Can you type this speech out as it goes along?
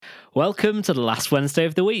Welcome to the last Wednesday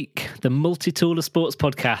of the week, the multi-tool of sports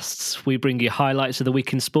podcasts. We bring you highlights of the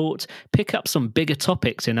week in sport, pick up some bigger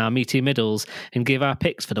topics in our meaty middles, and give our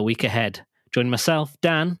picks for the week ahead. Join myself,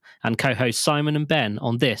 Dan, and co-hosts Simon and Ben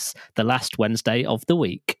on this, the last Wednesday of the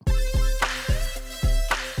week.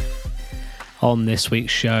 On this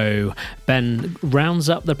week's show, Ben rounds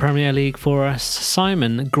up the Premier League for us,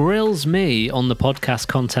 Simon grills me on the podcast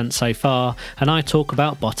content so far, and I talk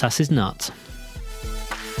about Bottas' nut.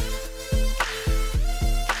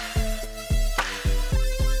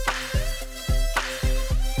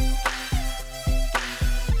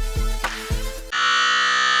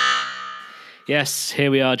 Yes,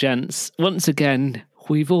 here we are, gents. Once again,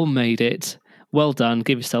 we've all made it. Well done.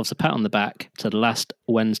 Give yourselves a pat on the back to the last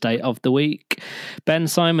Wednesday of the week. Ben,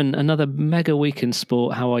 Simon, another mega week in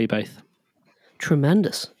sport. How are you both?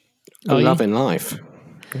 Tremendous. I'm loving life.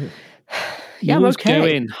 Yeah, I'm okay. You go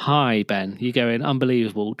in high, Ben. You go in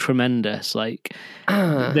unbelievable, tremendous. Like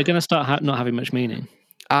they're going to start not having much meaning.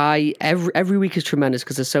 Every week is tremendous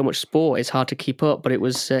because there's so much sport. It's hard to keep up, but it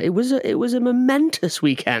was a momentous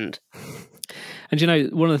weekend. And you know,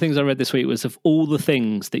 one of the things I read this week was of all the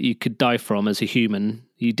things that you could die from as a human,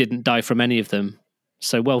 you didn't die from any of them.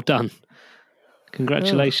 So well done.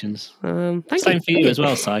 Congratulations. Thank Same you. for you as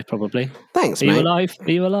well, Si, probably. Thanks, Are mate. you alive?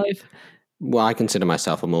 Are you alive? Well, I consider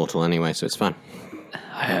myself immortal anyway, so it's fine.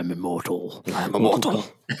 I am immortal. I'm immortal.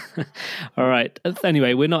 All right.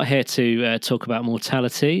 Anyway, we're not here to talk about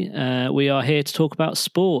mortality. We are here to talk about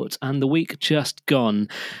sport. And the week just gone,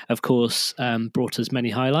 of course, brought us many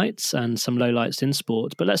highlights and some lowlights in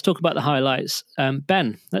sport. But let's talk about the highlights.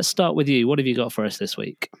 Ben, let's start with you. What have you got for us this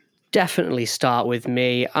week? Definitely start with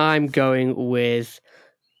me. I'm going with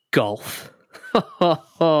golf.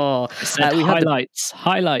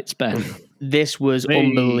 Highlights, Ben. This was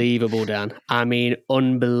unbelievable, Dan. I mean,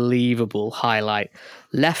 unbelievable highlight.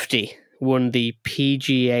 Lefty won the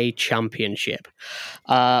PGA Championship.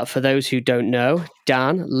 For those who don't know,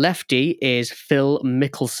 Dan, Lefty is Phil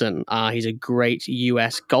Mickelson. He's a great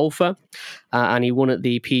US golfer, and he won at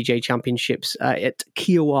the PGA Championships at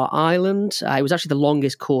Kiowa Island. It was actually the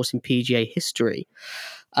longest course in PGA history.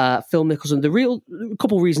 Phil Mickelson, a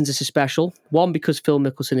couple of reasons this is special. One, because Phil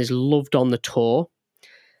Mickelson is loved on the tour.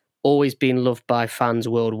 Always been loved by fans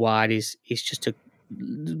worldwide. He's just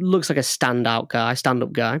looks like a stand-up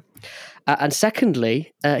guy. And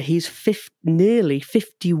secondly, he's nearly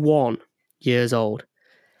 51 years old.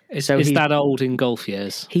 Is that old in golf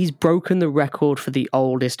years? He's broken the record for the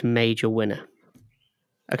oldest major winner.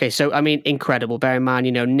 Okay, so, I mean, incredible. Bear in mind,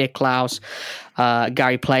 Nicklaus,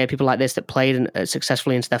 Gary Player, people like this that played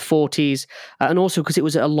successfully into their 40s. And also because it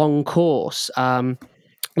was a long course.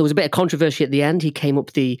 There was a bit of controversy at the end. He came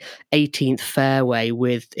up the 18th fairway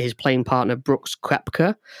with his playing partner, Brooks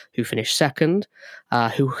Koepka, who finished second,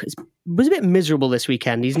 who was a bit miserable this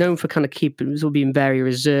weekend. He's known for kind of being very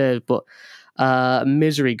reserved, but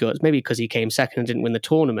misery guts, maybe because he came second and didn't win the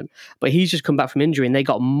tournament. But he's just come back from injury, and they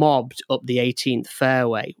got mobbed up the 18th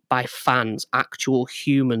fairway by fans, actual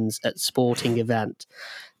humans at sporting event.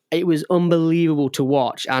 It was unbelievable to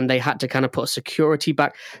watch, and they had to kind of put security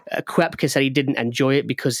back. Koepka said he didn't enjoy it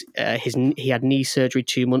because he had knee surgery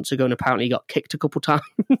 2 months ago, and apparently he got kicked a couple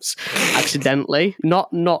times accidentally.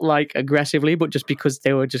 Not like aggressively, but just because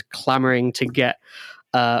they were just clamoring to get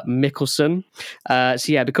Mickelson.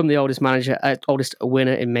 Become the oldest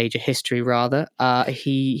winner in major history, rather.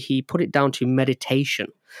 He put it down to meditation.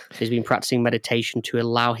 He's been practicing meditation to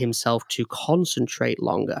allow himself to concentrate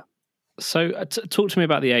longer. So talk to me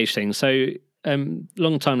about the age thing. So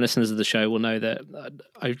long-time listeners of the show will know that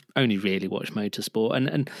I only really watch motorsport.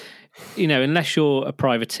 And unless you're a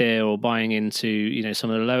privateer or buying into,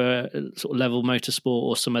 some of the lower sort of level motorsport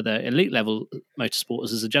or some of the elite level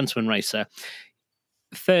motorsports as a gentleman racer,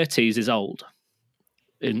 30s is old.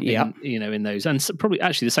 In those. And so probably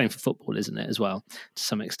actually the same for football, isn't it, as well, to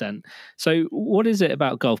some extent. So what is it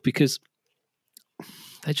about golf? Because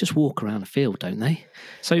they just walk around the field, don't they?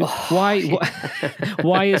 So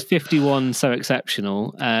why is 51 so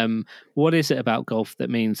exceptional? What is it about golf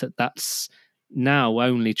that means that that's now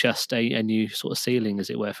only just a new sort of ceiling,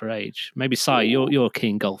 as it were, for age? Maybe Si, you're a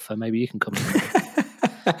keen golfer. Maybe you can come.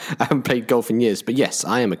 I haven't played golf in years, but yes,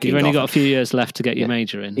 I am a keen golfer. You've only got a few years left to get your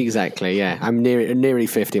major in. Exactly, yeah. I'm nearly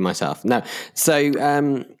 50 myself. No, so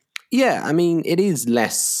I mean, it is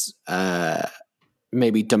less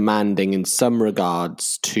maybe demanding in some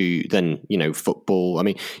regards than football. I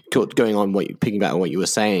mean, picking back on what you were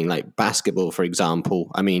saying, like basketball, for example.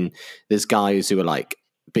 I mean, there's guys who are like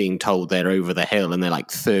being told they're over the hill and they're like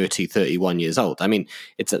 30, 31 years old. I mean,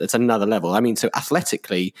 it's another level. I mean, so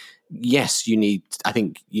athletically, yes, I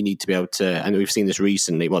think you need to be able to, and we've seen this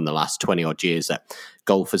recently, in the last 20 odd years, that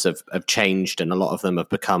golfers have changed, and a lot of them have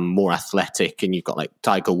become more athletic, and you've got like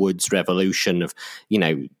Tiger Woods' revolution of,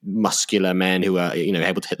 muscular men who are,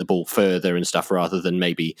 able to hit the ball further and stuff, rather than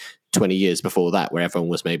maybe 20 years before that, where everyone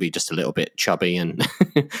was maybe just a little bit chubby and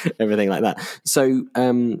everything like that. So,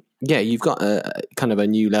 you've got a kind of a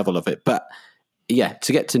new level of it. But yeah,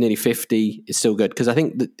 to get to nearly 50 is still good, because I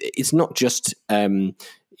think that it's not just,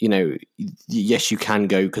 yes, you can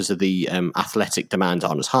go because of the athletic demands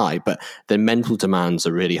aren't as high, but the mental demands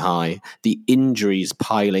are really high. The injuries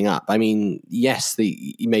piling up. I mean, yes,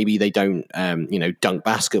 maybe they don't, dunk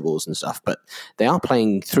basketballs and stuff, but they are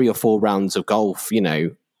playing 3 or 4 rounds of golf,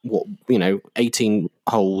 18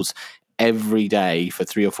 holes every day for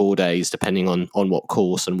 3 or 4 days, depending on what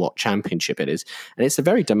course and what championship it is. And it's a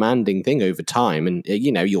very demanding thing over time. And,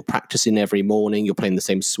 you're practicing every morning, you're playing the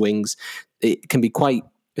same swings. It can be quite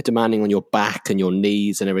demanding on your back and your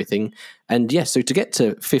knees and everything. And yes, so to get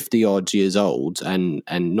to 50 odd years old and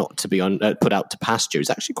not to be put out to pasture is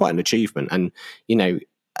actually quite an achievement. And,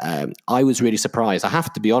 I was really surprised. I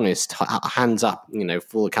have to be honest, hands up,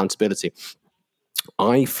 full accountability.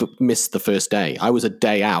 I missed the first day. I was a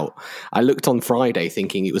day out. I looked on Friday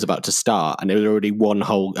thinking it was about to start, and there was already one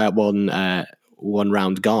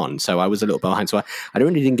round gone. So I was a little behind. So I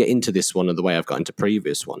really didn't get into this one the way I've got into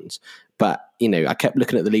previous ones. But, I kept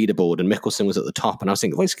looking at the leaderboard, and Mickelson was at the top, and I was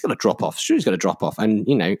thinking, well, he's going to drop off. Sure, he's going to drop off. And,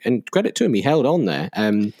 and credit to him, he held on there.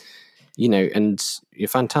 And you're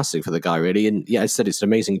fantastic for the guy, really. And yeah, as I said, it's an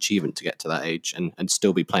amazing achievement to get to that age and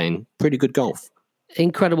still be playing pretty good golf.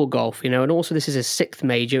 Incredible golf, and also this is his 6th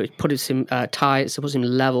major. It puts him it puts him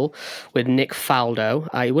level with Nick Faldo.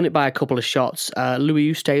 He won it by a couple of shots. Louis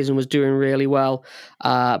Oosthuizen was doing really well,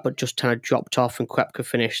 but just kind of dropped off, and Koepka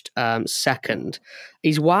finished second.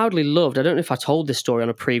 He's wildly loved. I don't know if I told this story on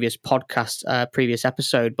a previous podcast, previous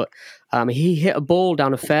episode, but he hit a ball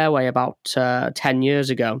down a fairway about 10 years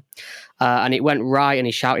ago, and it went right, and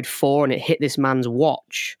he shouted 4, and it hit this man's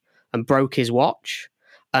watch and broke his watch.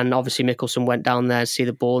 And obviously Mickelson went down there to see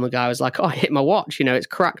the ball, and the guy was like, oh, I hit my watch, it's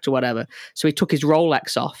cracked or whatever. So he took his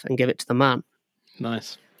Rolex off and gave it to the man.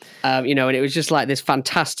 Nice. And it was just like this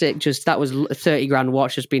fantastic, that was a 30 grand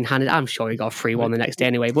watch just being handed. I'm sure he got a free one the next day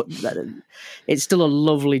anyway, but it's still a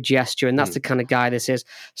lovely gesture, and that's the kind of guy this is.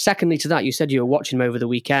 Secondly to that, you said you were watching him over the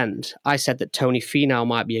weekend. I said that Tony Finau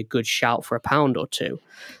might be a good shout for £1 or 2.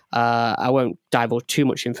 I won't divulge too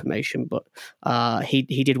much information, but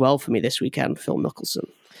he did well for me this weekend, Phil Mickelson.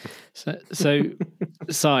 So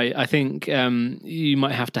Si, I think you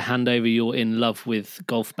might have to hand over your in love with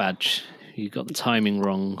golf badge. You got the timing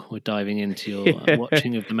wrong. We're diving into your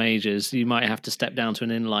watching of the majors. You might have to step down to an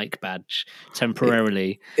in-like badge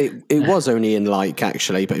temporarily. It was only in like,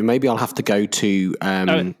 actually, but maybe I'll have to go to...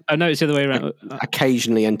 no, it's the other way around.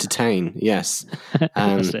 Occasionally entertain, yes.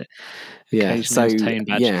 That's it. Yeah, so, entertain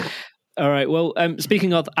badge. Yeah. All right, well,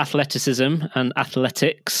 speaking of athleticism and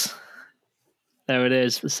athletics... There it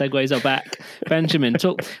is. The segues are back. Benjamin,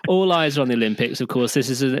 all eyes are on the Olympics. Of course, this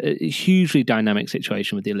is a hugely dynamic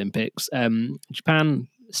situation with the Olympics. Japan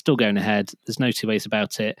still going ahead. There's no two ways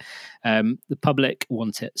about it. The public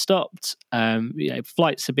want it stopped.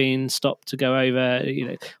 Flights have been stopped to go over.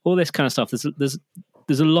 All this kind of stuff. There's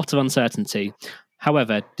a lot of uncertainty.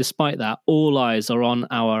 However, despite that, all eyes are on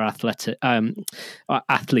our athletes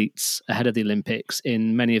ahead of the Olympics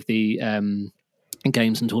in many of the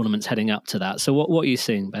games and tournaments heading up to that. So what are you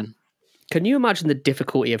seeing, Ben? Can you imagine the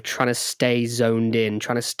difficulty of trying to stay zoned in,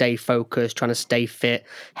 trying to stay focused, trying to stay fit,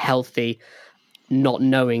 healthy, not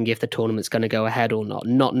knowing if the tournament's going to go ahead or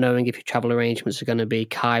not knowing if your travel arrangements are going to be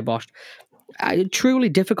kiboshed? Truly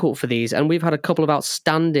difficult for these, and we've had a couple of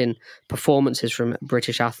outstanding performances from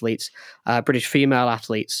British athletes, British female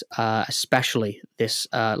athletes, especially this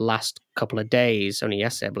last couple of days, only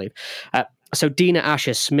yesterday, I believe. So Dina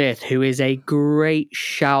Asher-Smith, who is a great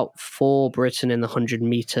shout for Britain in the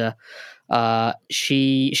 100-meter,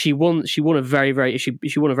 she won a very,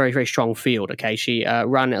 very strong field. Okay, she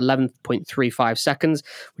ran 11.35 seconds,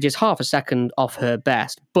 which is half a second off her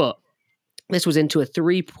best, but this was into a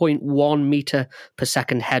 3.1 meter per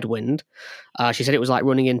second headwind. She said it was like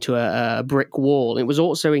running into a brick wall. It was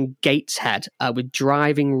also in Gateshead with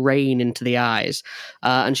driving rain into the eyes.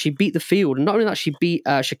 And she beat the field. And not only that, she beat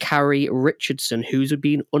Sha'Carri Richardson, who's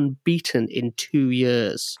been unbeaten in 2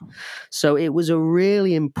 years. So it was a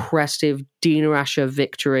really impressive Dina Asher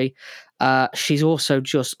victory. She's also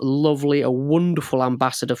just lovely, a wonderful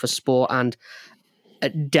ambassador for sport, and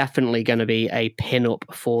definitely going to be a pin-up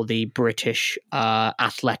for the British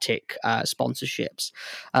athletic sponsorships.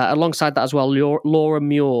 Alongside that as well, Laura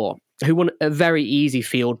Muir. who won a very easy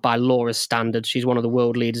field by Laura's standards. She's one of the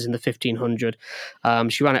world leaders in the 1500.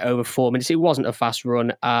 She ran it over 4 minutes. It wasn't a fast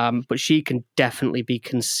run, but she can definitely be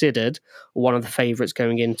considered one of the favourites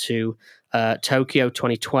going into Tokyo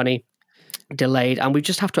 2020. Delayed, and we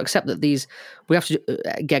just have to accept that we have to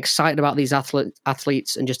get excited about these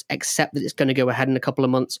athletes and just accept that it's going to go ahead in a couple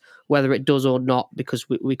of months, whether it does or not, because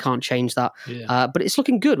we can't change that. Yeah. But it's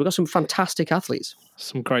looking good. We've got some fantastic athletes.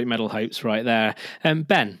 Some great medal hopes right there.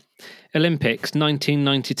 Ben, Olympics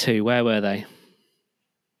 1992, where were they?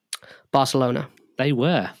 Barcelona. They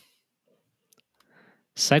were.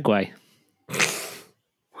 Segue.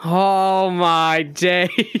 Oh my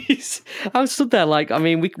days. I stood there like, I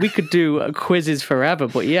mean, we could do quizzes forever,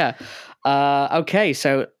 but yeah. Okay,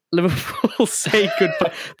 so Liverpool say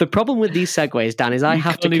goodbye. The problem with these segues, Dan, is I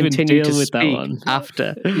have to continue to speak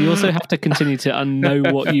after. You also have to continue to know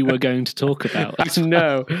what you were going to talk about.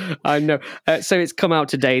 I know. So it's come out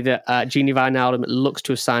today that Gini Wijnaldum looks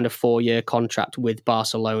to have signed a 4-year contract with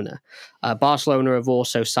Barcelona. Barcelona have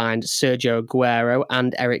also signed Sergio Aguero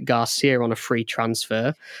and Eric Garcia on a free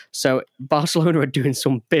transfer. So Barcelona are doing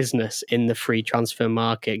some business in the free transfer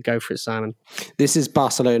market. Go for it, Simon. This is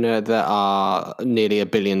Barcelona that are nearly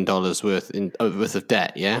 $1 billion worth of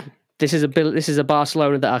debt, yeah? This is a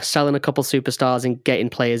Barcelona that are selling a couple superstars and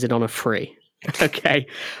getting players in on a free. Okay.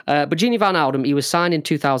 But Gini Wijnaldum, he was signed in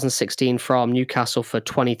 2016 from Newcastle for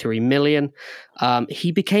 23 million.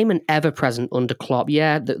 He became an ever-present under Klopp.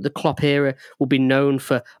 Yeah, the Klopp era will be known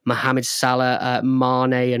for Mohamed Salah,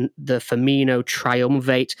 Mane, and the Firmino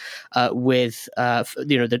triumvirate with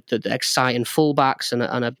the exciting fullbacks and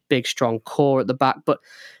a big, strong core at the back. But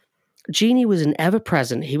Gini was an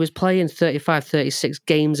ever-present. He was playing 35, 36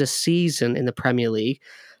 games a season in the Premier League.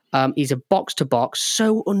 He's a box-to-box,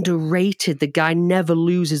 so underrated. The guy never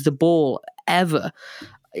loses the ball, ever.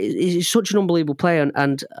 He's such an unbelievable player.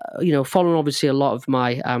 And following obviously a lot of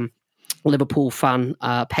my Liverpool fan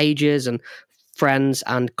pages and friends,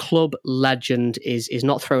 and club legend is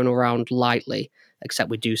not thrown around lightly,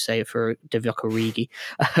 except we do say it for Divock Origi.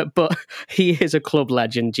 But he is a club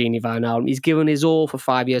legend, Gini Wijnaldum. He's given his all for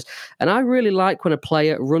 5 years. And I really like when a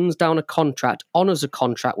player runs down a contract, honours a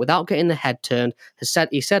contract without getting the head turned.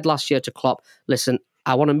 He said last year to Klopp, listen,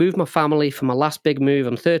 I want to move my family for my last big move.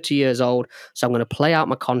 I'm 30 years old, so I'm going to play out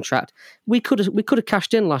my contract. We could have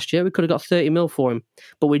cashed in last year. We could have got 30 mil for him,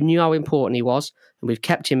 but we knew how important he was, and we've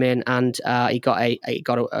kept him in. And he got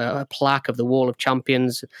a plaque of the Wall of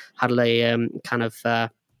Champions. Had a kind of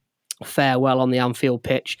farewell on the Anfield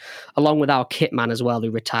pitch, along with our kit man as well, who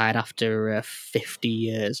retired after 50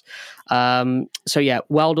 years. So yeah,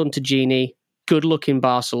 well done to Gini. Good luck in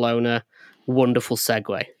Barcelona. Wonderful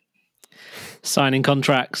segue. Signing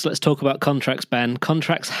contracts. Let's talk about contracts, Ben.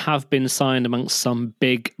 Contracts have been signed amongst some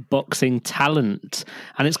big boxing talent,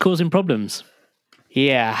 and it's causing problems.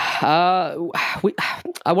 Yeah. I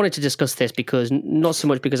wanted to discuss this because not so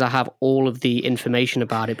much because I have all of the information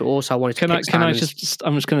about it, but also I wanted to I'm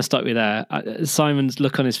just going to start with there. Simon's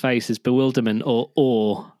look on his face is bewilderment or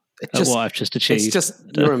awe at what I've just achieved. It's just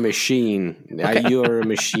you're a machine. Okay. You're a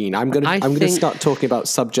machine. I'm going to start talking about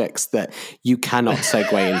subjects that you cannot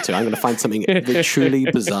segue into. I'm going to find something truly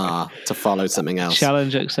bizarre to follow something else.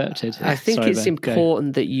 Challenge accepted. I think it's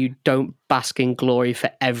important that you don't bask in glory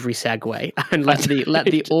for every segue and let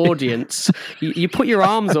the audience. You put your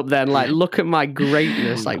arms up then, like, look at my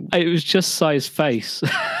greatness. Like, it was just size face.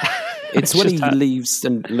 It's when he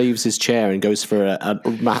leaves his chair and goes for a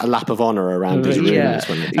lap of honour around his room. Yeah.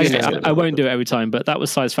 I won't do it every time, but that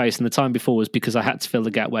was size face, and the time before was because I had to fill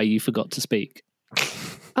the gap where you forgot to speak.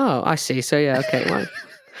 Oh, I see. So yeah, okay. Right.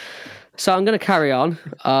 So I'm going to carry on.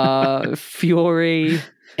 Fury,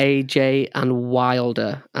 AJ, and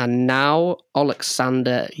Wilder, and now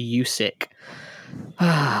Alexander Usyk.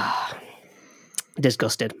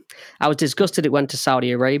 Disgusted. I was disgusted it went to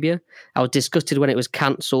Saudi Arabia. I was disgusted when it was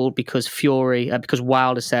cancelled because because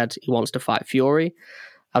Wilder said he wants to fight Fury.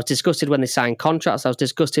 I was disgusted when they signed contracts. I was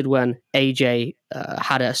disgusted when AJ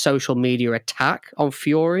had a social media attack on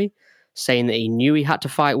Fury, saying that he knew he had to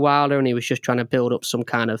fight Wilder and he was just trying to build up some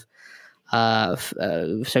kind of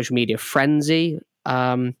social media frenzy.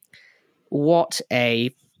 What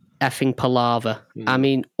a effing palaver. I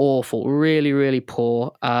mean, awful. Really, really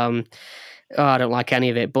poor. I don't like any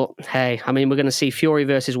of it, but hey, I mean, we're going to see Fury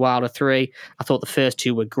versus Wilder 3. I thought the first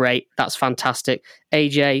two were great. That's fantastic.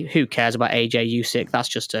 AJ, who cares about AJ Usyk?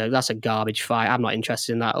 That's a garbage fight. I'm not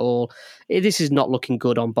interested in that at all. This is not looking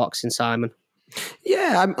good on boxing, Simon.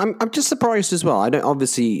 Yeah, I'm just surprised as well. I don't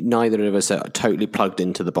obviously neither of us are totally plugged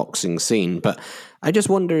into the boxing scene, but I just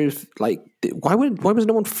wonder if why was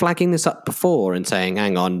no one flagging this up before and saying,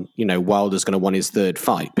 hang on, Wilder's going to want his third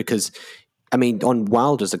fight? Because I mean, on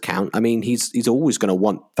Wilder's account, I mean he's always going to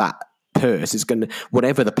want that purse. It's going to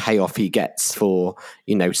whatever the payoff he gets for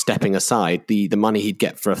stepping aside, the money he'd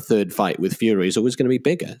get for a third fight with Fury is always going to be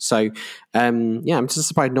bigger. So I'm just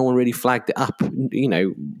surprised no one really flagged it up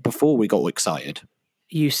before we got excited.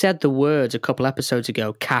 You said the words a couple episodes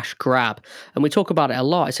ago, cash grab, and we talk about it a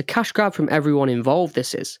lot. It's a cash grab from everyone involved.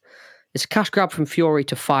 It's a cash grab from Fury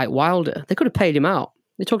to fight Wilder. They could have paid him out.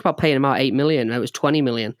 They talked about paying him out 8 million. It was 20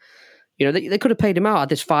 million. They could have paid him out at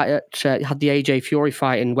this fight had the AJ Fury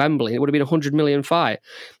fight in Wembley. It would have been a 100 million fight.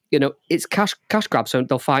 It's cash grab, so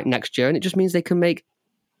they'll fight next year, and it just means they can make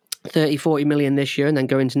 30, 40 million this year and then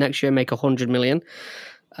go into next year and make 100 million.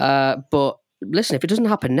 But listen, if it doesn't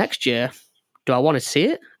happen next year, do I want to see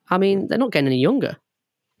it? I mean, they're not getting any younger.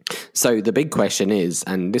 So the big question is,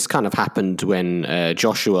 and this kind of happened when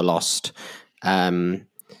Joshua lost,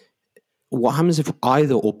 what happens if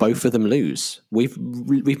either or both of them lose? We've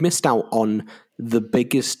missed out on the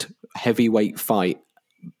biggest heavyweight fight,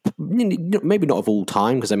 maybe not of all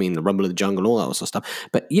time, because I mean the Rumble of the Jungle and all that sort of stuff,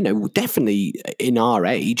 but definitely in our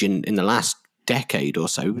age, in the last decade or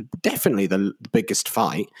so, definitely the biggest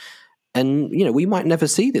fight. And we might never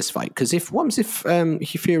see this fight, because if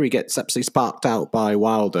Fury gets absolutely sparked out by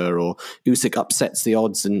Wilder, or Usyk upsets the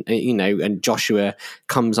odds, and and Joshua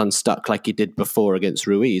comes unstuck like he did before against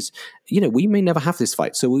Ruiz, we may never have this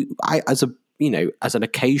fight. So as an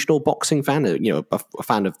occasional boxing fan, a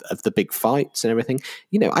fan of the big fights and everything,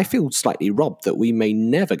 I feel slightly robbed that we may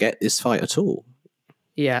never get this fight at all.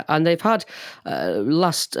 Yeah, and they've had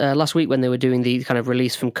last week when they were doing the kind of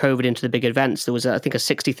release from COVID into the big events, there was I think a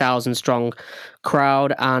 60,000 strong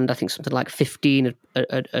crowd, and I think something like 15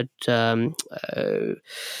 had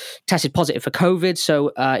tested positive for COVID. So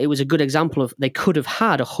it was a good example of they could have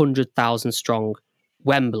had 100,000 strong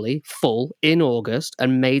Wembley full in August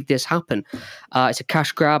and made this happen. It's a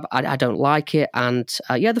cash grab. I don't like it, and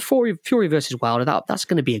the Fury versus Wilder, that's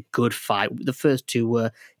going to be a good fight. The first two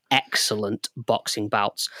were excellent boxing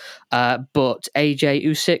bouts, but AJ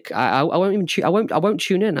Usyk, I won't even I won't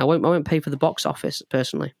tune in. I won't pay for the box office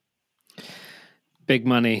personally. Big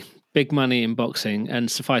money in boxing,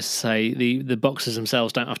 and suffice to say, the boxers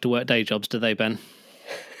themselves don't have to work day jobs, do they, Ben?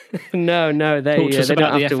 No, they Talk to us they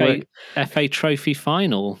about don't have to work. FA Trophy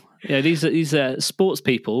final. These are sports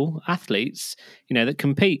people, athletes, that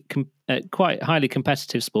compete at quite highly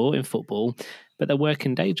competitive sport in football, but they're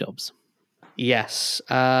working day jobs. Yes.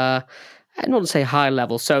 Not to say high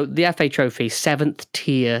level. So the FA Trophy, 7th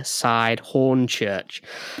tier side Hornchurch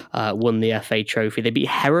won the FA Trophy. They beat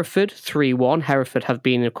Hereford 3-1. Hereford have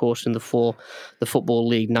been, of course, in the Football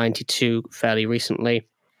League 92 fairly recently,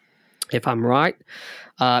 if I'm right.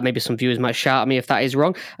 Maybe some viewers might shout at me if that is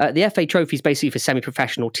wrong. The FA Trophy is basically for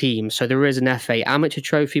semi-professional teams. So there is an FA Amateur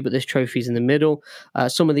Trophy, but this trophy is in the middle.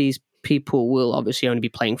 Some of these people will obviously only be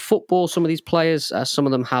playing football. Some of these players, some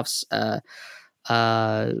of them have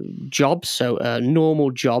jobs, so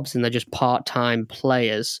normal jobs, and they're just part-time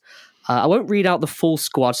players. I won't read out the full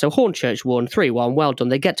squad. So Hornchurch won 3-1. Well done.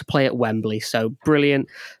 They get to play at Wembley, so brilliant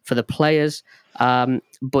for the players.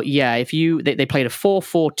 But yeah, they played a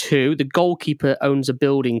 4-4-2. The goalkeeper owns a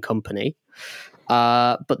building company.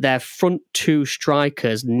 But their front two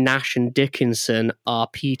strikers, Nash and Dickinson, are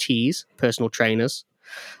PTs, personal trainers.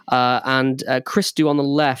 And Christou on the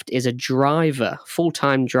left is a driver,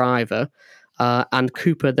 full-time driver. And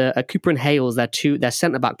Cooper and Hales, their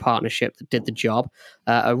centre-back partnership that did the job,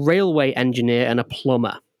 a railway engineer and a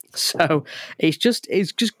plumber. So it's just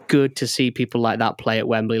good to see people like that play at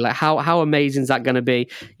Wembley. Like how amazing is that going to be?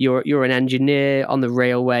 You're an engineer on the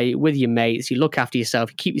railway with your mates. You look after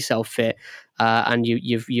yourself, you keep yourself fit, and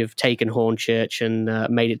you've taken Hornchurch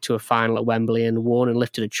and made it to a final at Wembley and won and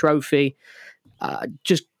lifted a trophy.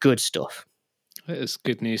 Just good stuff. It's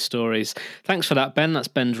good news stories. Thanks for that, Ben. That's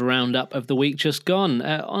Ben's roundup of the week just gone.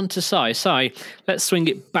 On to Si. Si, let's swing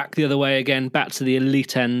it back the other way again, back to the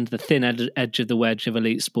elite end, the thin edge of the wedge of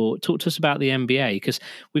elite sport. Talk to us about the NBA, because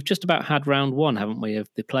we've just about had round one, haven't we, of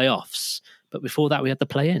the playoffs? But before that, we had the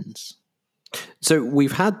play-ins. So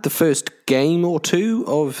we've had the first game or two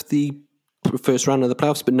of the first round of the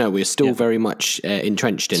playoffs, but no, we're still very much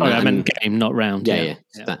entrenched in that. Sorry, I meant game, not round. Yeah.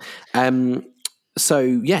 So,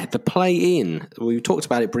 the play-in, we talked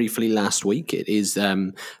about it briefly last week. It is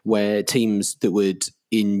where teams that would,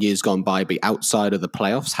 in years gone by, be outside of the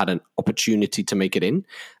playoffs had an opportunity to make it in.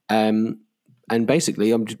 And And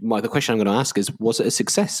basically, the question I'm going to ask is, was it a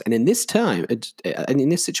success? And in this time, and in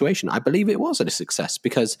this situation, I believe it was a success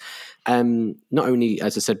because not only,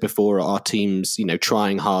 as I said before, are teams,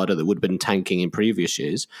 trying harder that would have been tanking in previous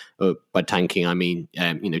years. By tanking, I mean,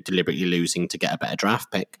 deliberately losing to get a better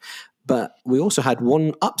draft pick. But we also had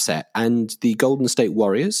one upset, and the Golden State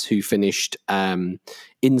Warriors, who finished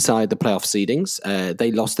inside the playoff seedings,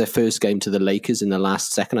 they lost their first game to the Lakers in the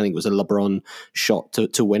last second. I think it was a LeBron shot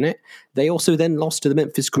to win it. They also then lost to the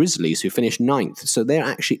Memphis Grizzlies, who finished 9th. So they're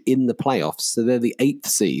actually in the playoffs. So they're the 8th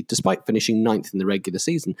seed, despite finishing 9th in the regular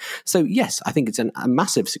season. So yes, I think it's a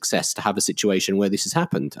massive success to have a situation where this has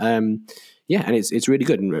happened. Yeah, and it's really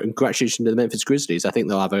good. And congratulations to the Memphis Grizzlies. I think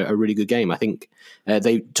they'll have a really good game. I think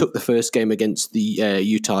they took the first game against the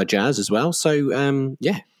Utah Jazz as well. So,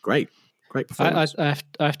 yeah, great performance. I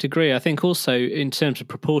have to agree. I think also in terms of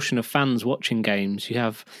proportion of fans watching games,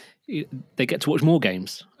 they get to watch more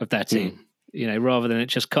games of their team. Rather than it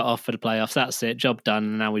just cut off for the playoffs. That's it, job done.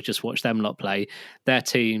 And now we just watch them lot play. Their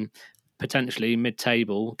team, potentially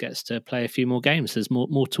mid-table, gets to play a few more games. There's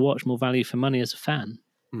more to watch, more value for money as a fan.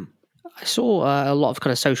 I saw a lot of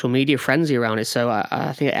kind of social media frenzy around it, so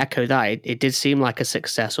I think I echo that. It did seem like a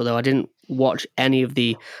success, although I didn't watch any of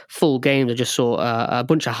the full games. I just saw a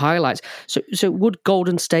bunch of highlights. So would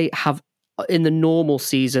Golden State have, in the normal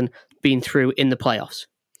season, been through in the playoffs?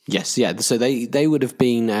 Yes, yeah. So they would have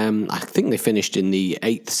been, I think they finished in the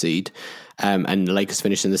 8th seed, and the Lakers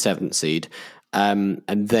finished in the 7th seed. And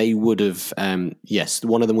they would have, yes,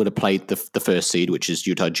 one of them would have played the first seed, which is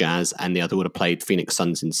Utah Jazz, and the other would have played Phoenix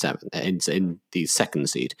Suns in the 2nd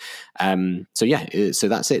seed. So yeah, so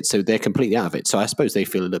that's it. So they're completely out of it. So I suppose they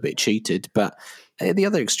feel a little bit cheated, but at the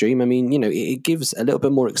other extreme, I mean, it gives a little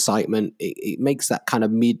bit more excitement. It makes that kind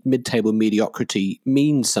of mid-table mediocrity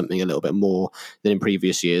mean something a little bit more than in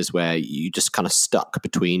previous years, where you just kind of stuck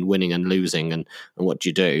between winning and losing, and what do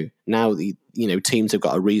you do? Now, teams have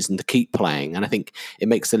got a reason to keep playing, and I think it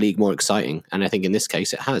makes the league more exciting. And I think in this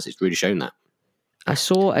case, it has. It's really shown that. I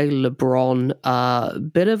saw a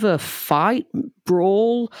LeBron bit of a fight,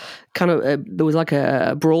 brawl, kind of. There was like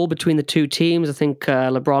a brawl between the two teams. I think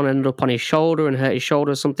LeBron ended up on his shoulder and hurt his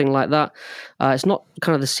shoulder or something like that. It's not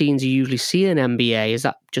kind of the scenes you usually see in NBA. Is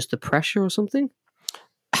that just the pressure or something?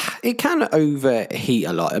 It can overheat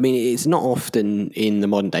a lot. I mean, it's not often in the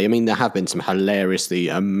modern day. I mean, there have been some hilariously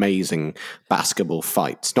amazing basketball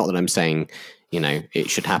fights. Not that I'm saying, it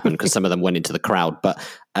should happen because some of them went into the crowd. But,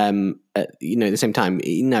 at the same time,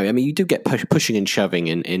 I mean, you do get pushing and shoving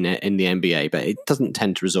in the NBA, but it doesn't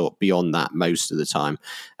tend to resort beyond that most of the time.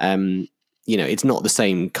 It's not the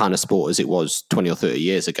same kind of sport as it was 20 or 30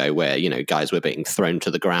 years ago where, guys were being thrown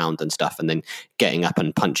to the ground and stuff and then getting up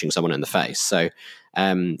and punching someone in the face. So,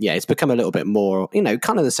 it's become a little bit more,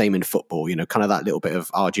 kind of the same in football, kind of that little bit of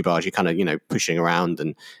argy-bargy kind of, pushing around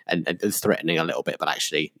and threatening a little bit, but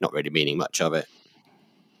actually not really meaning much of it.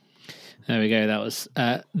 There we go. That was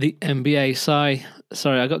the NBA. Sorry,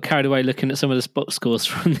 I got carried away looking at some of the box scores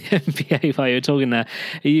from the NBA while you were talking there.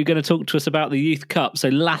 Are you going to talk to us about the Youth Cup? So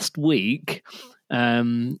last week,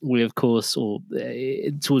 we, of course, towards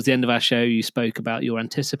the end of our show, you spoke about your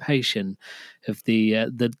anticipation of the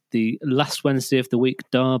last Wednesday of the week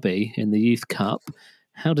derby in the Youth Cup.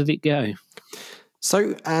 How did it go?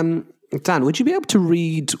 So, Dan, would you be able to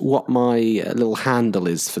read what my little handle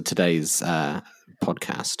is for today's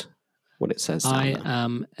podcast? What it says. I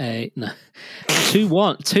am 2-1.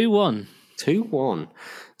 2-1.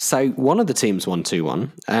 So one of the teams won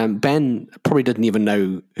 2-1. Ben probably didn't even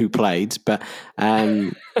know who played, but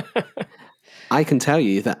I can tell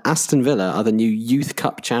you that Aston Villa are the new Youth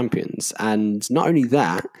Cup champions. And not only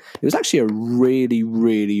that, it was actually a really,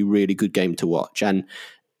 really, really good game to watch. And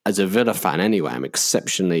as a Villa fan anyway, I'm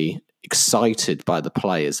exceptionally excited by the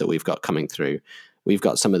players that we've got coming through. We've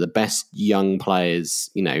got some of the best young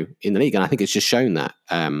players, in the league, and I think it's just shown that,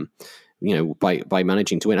 by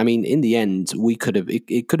managing to win. I mean, in the end, we could have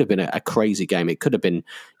it could have been a crazy game. It could have been,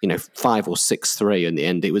 5 or 6-3 in the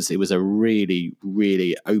end. It was a really,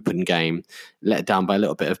 really open game, let down by a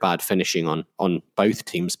little bit of bad finishing on both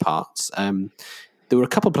teams' parts. There were a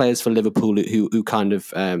couple of players for Liverpool who kind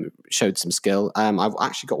of showed some skill. I've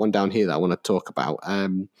actually got one down here that I want to talk about.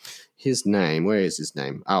 His name, where is his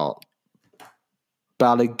name? Oh,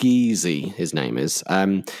 Balagizi, his name is.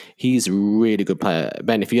 He's a really good player.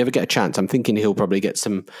 Ben, if you ever get a chance, I'm thinking he'll probably get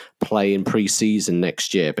some play in pre-season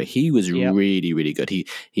next year, but he was really, really good. He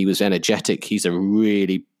was energetic. He's a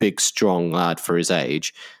really big, strong lad for his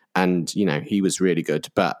age. And, he was really good.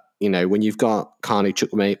 But, when you've got Carney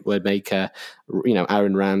Chukwuemeka,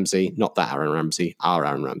 Aaron Ramsey, not that Aaron Ramsey, our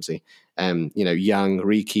Aaron Ramsey, Young,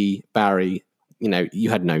 Riki, Barry, you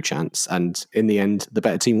had no chance. And in the end, the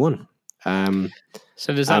better team won.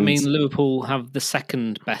 So does that mean Liverpool have the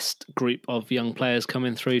second best group of young players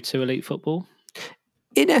coming through to elite football?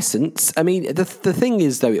 In essence, I mean, the thing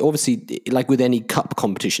is, though, obviously, like with any cup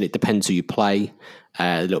competition, it depends who you play,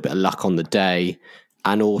 a little bit of luck on the day.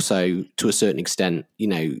 And also, to a certain extent,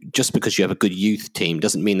 just because you have a good youth team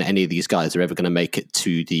doesn't mean that any of these guys are ever going to make it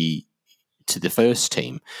to the first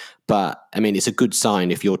team. But I mean, it's a good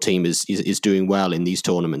sign if your team is doing well in these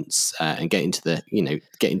tournaments and get into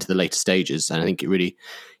the later stages. And I think it really,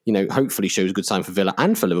 hopefully shows a good sign for Villa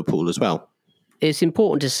and for Liverpool as well. It's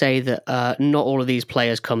important to say that not all of these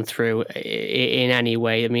players come through in any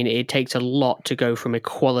way. I mean, it takes a lot to go from a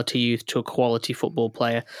quality youth to a quality football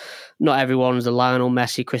player. Not everyone's the Lionel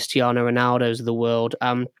Messi, Cristiano Ronaldo's of the world.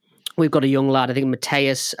 We've got a young lad, I think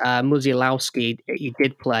Mateusz Muzialowski, he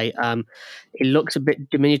did play. He looks a bit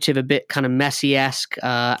diminutive, a bit kind of Messi-esque,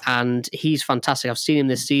 and he's fantastic. I've seen him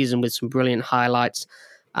this season with some brilliant highlights,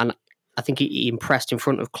 and I think he impressed in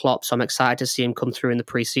front of Klopp, so I'm excited to see him come through in the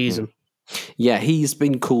pre-season. Yeah, he's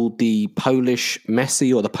been called the Polish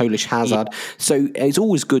Messi or the Polish Hazard. Yeah. So it's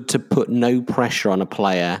always good to put no pressure on a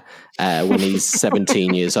player when he's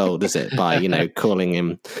 17 years old, is it? By, calling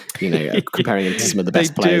him, comparing him to some of the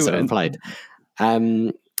best players that have played.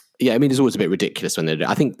 Yeah, I mean, it's always a bit ridiculous when they do.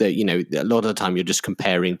 I think that, a lot of the time you're just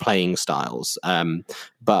comparing playing styles.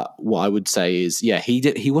 But what I would say is, yeah,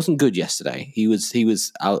 he wasn't good yesterday. Balzi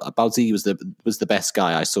was the best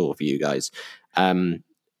guy I saw for you guys.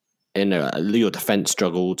 Your defense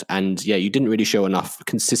struggled, and you didn't really show enough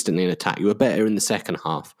consistently in attack. You were better in the second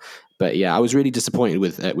half, but I was really disappointed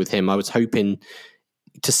with him. I was hoping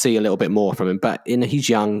to see a little bit more from him, but he's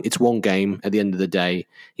young. It's one game at the end of the day.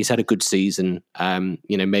 He's had a good season.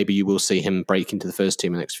 Maybe you will see him break into the first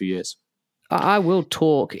team in the next few years. I will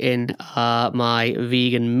talk in my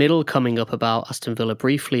vegan middle coming up about Aston Villa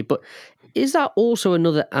briefly, but is that also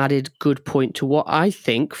another added good point to what I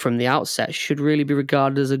think from the outset should really be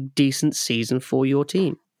regarded as a decent season for your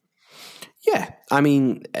team? Yeah, I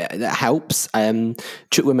mean, that helps.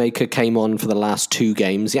 Chukwuemeka came on for the last two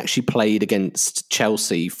games. He actually played against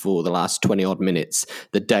Chelsea for the last 20-odd minutes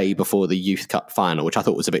the day before the Youth Cup final, which I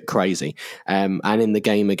thought was a bit crazy. And in the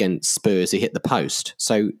game against Spurs, he hit the post.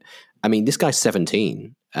 So, I mean, this guy's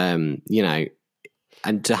 17,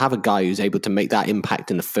 and to have a guy who's able to make that impact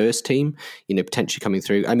in the first team, potentially coming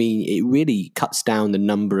through, I mean, it really cuts down the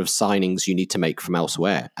number of signings you need to make from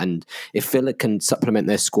elsewhere. And if Villa can supplement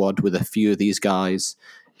their squad with a few of these guys,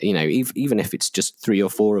 even if it's just 3 or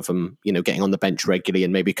 4 of them, getting on the bench regularly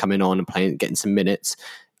and maybe coming on and playing, getting some minutes,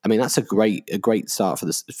 I mean, that's a great start for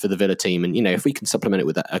the Villa team. And, if we can supplement it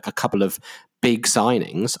with a couple of big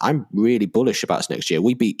signings, I'm really bullish about us next year.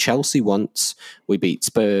 We beat Chelsea once, we beat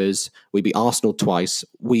Spurs, we beat Arsenal twice.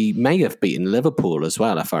 We may have beaten Liverpool as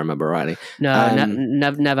well, if I remember rightly. No,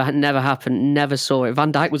 never happened. Never saw it.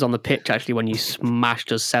 Van Dijk was on the pitch, actually, when you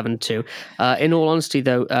smashed us 7-2. In all honesty,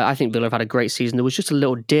 though, I think Villa have had a great season. There was just a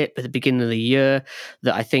little dip at the beginning of the year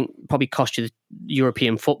that I think probably cost you the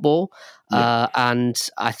European football. Yeah. And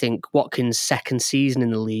I think Watkins' second season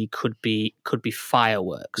in the league could be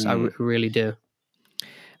fireworks. I really do.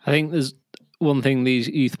 I think there's one thing these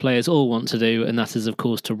youth players all want to do, and that is, of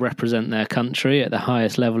course, to represent their country at the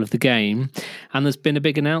highest level of the game. And there's been a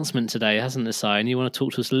big announcement today, hasn't there, Si? And you want to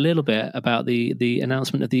talk to us a little bit about the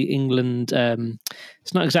announcement of the England.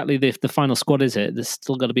 It's not exactly the final squad, is it? There's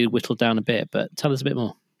still got to be whittled down a bit, but tell us a bit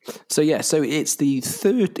more. So it's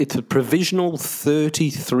it's a provisional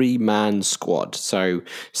 33-man squad. So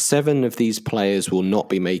 7 of these players will not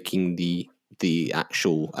be making the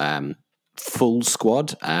actual full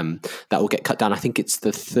squad. That will get cut down. I think it's the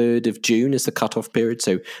 3rd of June is the cutoff period.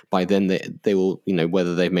 So by then they will,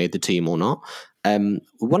 whether they've made the team or not. We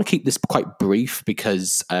want to keep this quite brief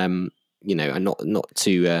because and not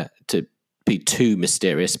to be too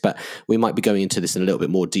mysterious, but we might be going into this in a little bit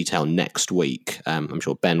more detail next week. I'm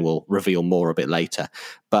sure Ben will reveal more a bit later.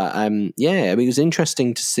 But I mean, it was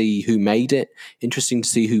interesting to see who made it. Interesting to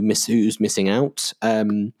see who's missing out.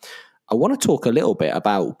 I want to talk a little bit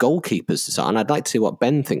about goalkeepers, and I'd like to see what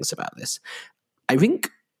Ben thinks about this. I think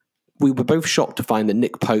we were both shocked to find that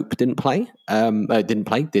Nick Pope didn't make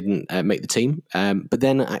the team. But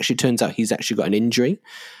then it actually turns out he's actually got an injury.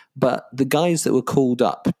 But the guys that were called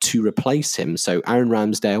up to replace him, so Aaron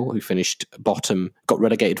Ramsdale, who finished bottom, got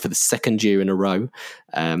relegated for the 2nd year in a row.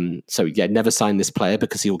 Never sign this player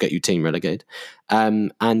because he'll get you team relegated.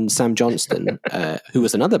 And Sam Johnston, who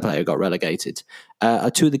was another player who got relegated,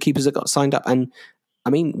 are 2 of the keepers that got signed up. And I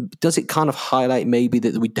mean, does it kind of highlight maybe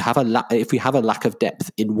that we have if we have a lack of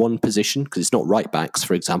depth in one position, because it's not right backs,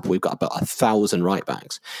 for example, we've got about 1,000 right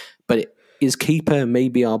backs, but is keeper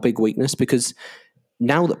maybe our big weakness? Because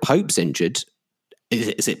now that Pope's injured,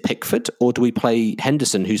 is it Pickford, or do we play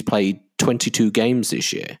Henderson, who's played 22 games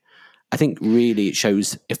this year? I think really it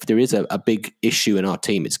shows if there is a big issue in our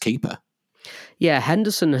team, it's keeper. Yeah,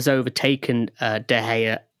 Henderson has overtaken De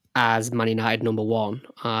Gea as Man United number one.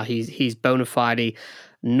 He's bona fide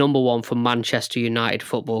number one for Manchester United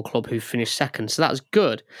Football Club, who finished second. So that's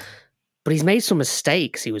good. But he's made some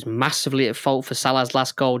mistakes. He was massively at fault for Salah's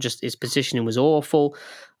last goal. Just his positioning was awful.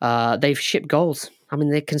 They've shipped goals. I mean,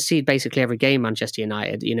 they concede basically every game, Manchester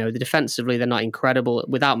United. You know, defensively, they're not incredible.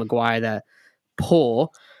 Without Maguire, they're poor.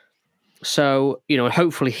 So, you know,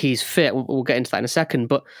 hopefully he's fit. We'll get into that in a second.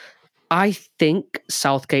 But I think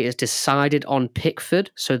Southgate has decided on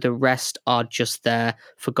Pickford, so the rest are just there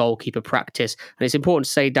for goalkeeper practice. And it's important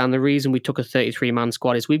to say, Dan, the reason we took a 33-man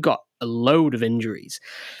squad is we've got a load of injuries.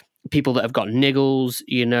 People that have got niggles,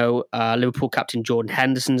 you know, Liverpool captain Jordan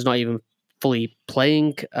Henderson's not even fully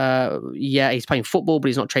playing. He's playing football, but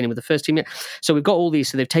he's not training with the first team yet. So we've got all these,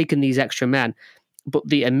 so they've taken these extra men. But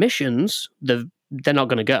the omissions, they're not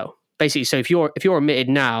going to go. Basically, so if you're omitted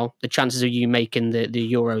now, the chances of you making the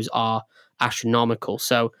Euros are astronomical.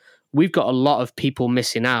 So we've got a lot of people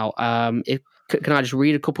missing out. Can I just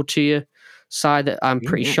read a couple to you, Si, that I'm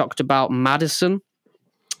pretty shocked about? Madison,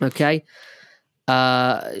 okay.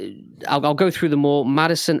 I'll go through them all.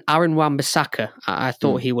 Madison, Aaron Wan-Bissaka, I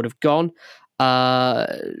thought he would have gone.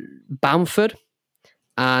 Bamford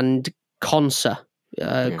and Konsa.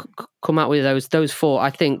 Come out with those four. I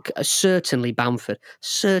think certainly Bamford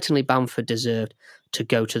deserved to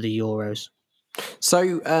go to the Euros.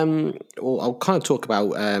 So I'll kind of talk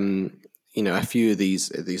about a few of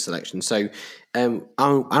these selections. So Aaron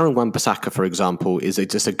Wan-Bissaka, for example, is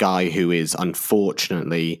just a guy who is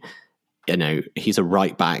unfortunately, he's a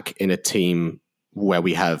right back in a team where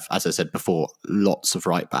we have, as I said before, lots of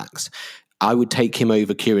right backs. I would take him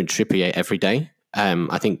over Kieran Trippier every day.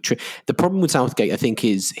 I think the problem with Southgate, I think,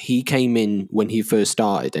 is he came in when he first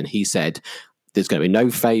started and he said, there's going to be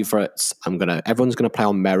no favourites. Everyone's going to play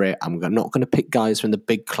on merit. I'm not going to pick guys from the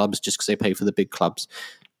big clubs just because they pay for the big clubs.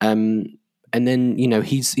 And then,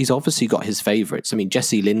 he's obviously got his favourites. I mean,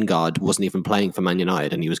 Jesse Lingard wasn't even playing for Man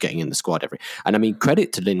United and he was getting in the squad and I mean,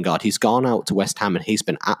 credit to Lingard. He's gone out to West Ham and he's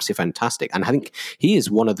been absolutely fantastic. And I think he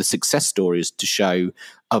is one of the success stories to show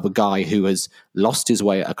of a guy who has lost his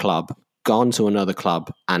way at a club, gone to another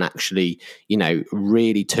club and actually,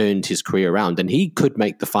 really turned his career around. And he could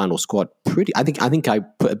make the final squad I think I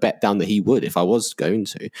put a bet down that he would if I was going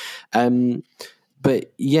to.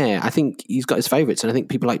 But yeah, I think he's got his favourites. And I think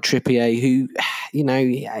people like Trippier, who,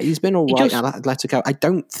 he's been all right at Atletico. I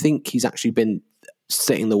don't think he's actually been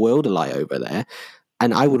setting the world alight over there.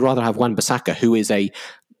 And I would rather have Wan-Bissaka, who is a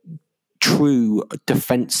true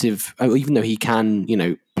defensive, even though he can,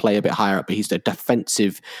 play a bit higher up, but he's a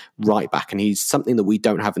defensive right back. And he's something that we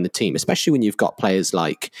don't have in the team, especially when you've got players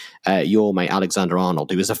like your mate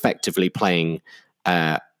Alexander-Arnold, who is effectively playing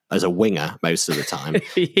as a winger most of the time.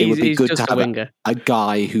 It would be good to have a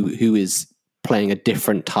guy who is playing a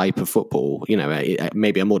different type of football,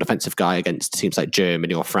 maybe a more defensive guy against teams like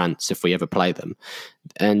Germany or France if we ever play them.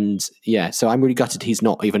 And yeah, so I'm really gutted he's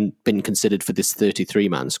not even been considered for this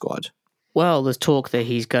 33-man squad. Well, there's talk that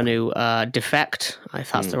he's going to defect,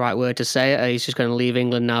 if that's the right word to say it. He's just going to leave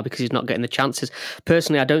England now because he's not getting the chances.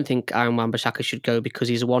 Personally, I don't think Aaron Wan-Bissaka should go because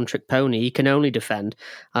he's a one-trick pony. He can only defend.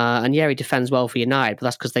 And yeah, he defends well for United, but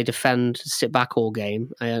that's because they defend, sit back all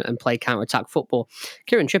game and play counter-attack football.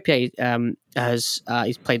 Kieran Trippier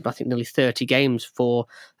he's played, I think, nearly 30 games for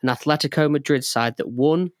an Atletico Madrid side that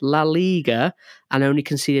won La Liga and only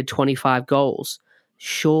conceded 25 goals.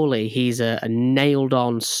 Surely he's a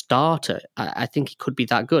nailed-on starter. I think he could be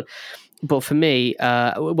that good. But for me,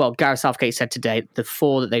 Gareth Southgate said today the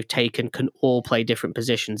four that they've taken can all play different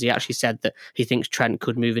positions. He actually said that he thinks Trent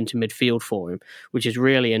could move into midfield for him, which is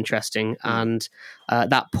really interesting. And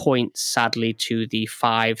that points, sadly, to the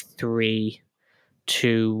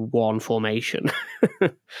 5-3-2-1 formation.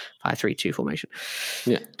 5-3-2 formation.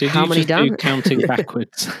 Yeah. How many down? Counting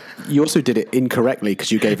backwards. You also did it incorrectly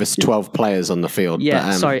because you gave us 12 players on the field.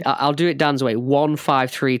 Yeah, but, sorry. I'll do it Dan's way.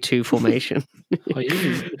 1-5-3-2 formation.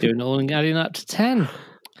 You're doing it all and adding up to 10.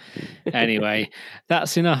 Anyway,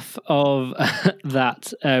 that's enough of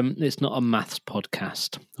that. It's not a maths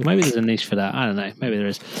podcast. Or maybe there's a niche for that. I don't know. Maybe there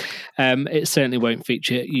is. It certainly won't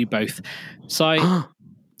feature you both. So...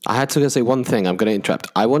 I had to say one thing. I'm going to interrupt.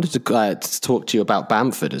 I wanted to talk to you about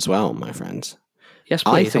Bamford as well, my friends. Yes,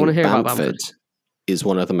 please. I want to hear about Bamford. Is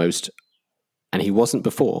one of the most, and he wasn't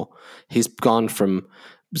before. He's gone from,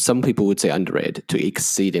 some people would say underrated, to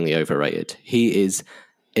exceedingly overrated. He is,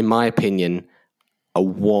 in my opinion, a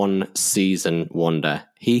one-season wonder.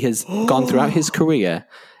 He has gone throughout his career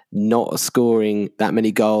not scoring that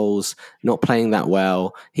many goals, not playing that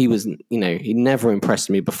well. He was, he never impressed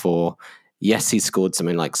me before. Yes, he scored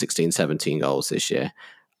something like 16, 17 goals this year.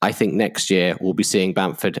 I think next year we'll be seeing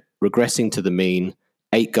Bamford regressing to the mean,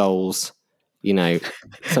 8 goals,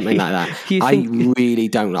 something like that. I really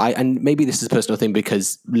don't. And maybe this is a personal thing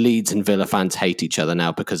because Leeds and Villa fans hate each other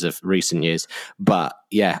now because of recent years. But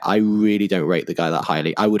yeah, I really don't rate the guy that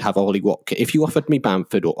highly. I would have Ollie Watkins. If you offered me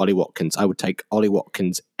Bamford or Ollie Watkins, I would take Ollie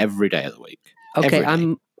Watkins every day of the week. Okay,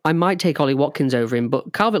 I might take Ollie Watkins over him,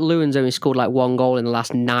 but Calvert-Lewin's only scored like 1 goal in the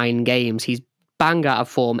last 9 games. He's bang out of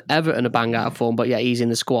form. Everton are bang out of form, but yeah, he's in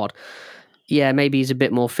the squad. Yeah, maybe he's a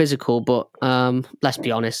bit more physical, but let's be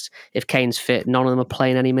honest. If Kane's fit, none of them are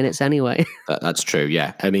playing any minutes anyway. That's true,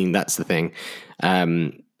 yeah. I mean, that's the thing.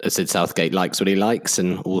 I said Southgate likes what he likes,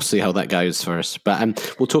 and we'll see how that goes for us.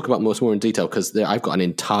 But we'll talk about more in detail because I've got an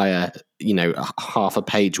entire, half a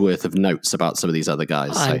page worth of notes about some of these other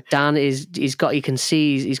guys. So. Dan he's got a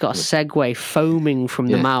segue foaming from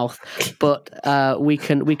the mouth, but we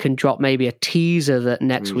can drop maybe a teaser that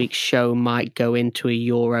next week's show might go into a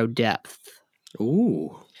Euro depth.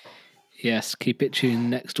 Ooh. Yes, keep it tuned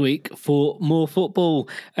next week for more football.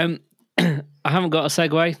 I haven't got a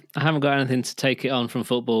segue. I haven't got anything to take it on from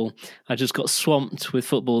football. I just got swamped with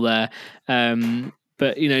football there.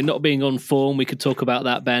 But, not being on form, we could talk about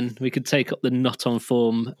that, Ben. We could take up the not on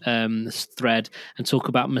form thread and talk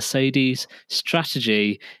about Mercedes'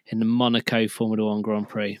 strategy in the Monaco Formula One Grand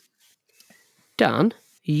Prix. Dan,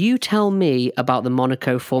 you tell me about the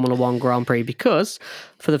Monaco Formula One Grand Prix because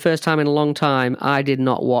for the first time in a long time, I did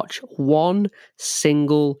not watch one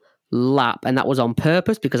single lap, and that was on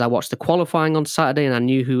purpose because I watched the qualifying on Saturday and I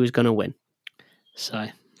knew who was going to win. So,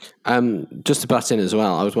 just to butt in as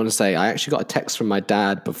well, I was want to say I actually got a text from my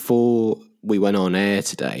dad before we went on air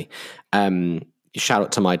today. Shout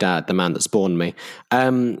out to my dad, the man that spawned me.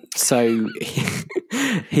 So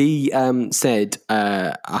he said,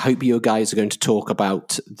 I hope you guys are going to talk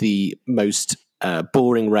about the most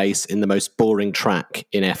boring race in the most boring track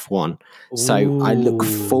in F1. Ooh. So I look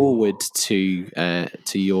forward to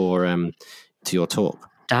your talk.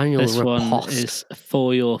 Daniel, this riposte. One is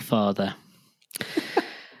for your father.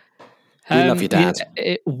 We love you, Dad.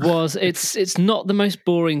 Yeah, it's not the most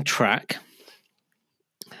boring track.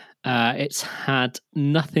 It's had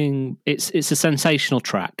nothing. It's a sensational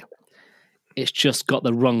track. It's just got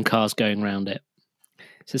the wrong cars going around it.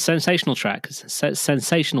 It's a sensational track. It's a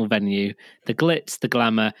sensational venue. The glitz, the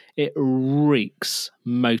glamour. It reeks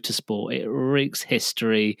motorsport. It reeks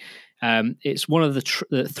history. It's one of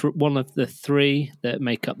the 3 that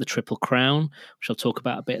make up the Triple Crown, which I'll talk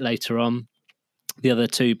about a bit later on. The other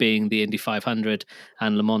 2 being the Indy 500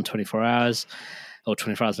 and Le Mans 24 Hours, or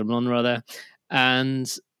 24 Hours Le Mans rather.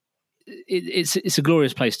 And it's a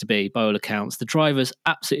glorious place to be by all accounts. The drivers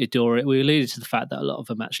absolutely adore it. We alluded to the fact that a lot of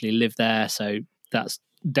them actually live there, so that's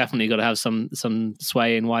definitely got to have some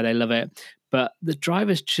sway in why they love it. But the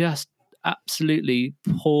drivers just absolutely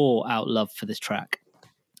pour out love for this track.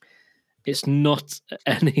 It's not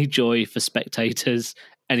any joy for spectators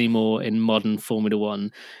anymore in modern Formula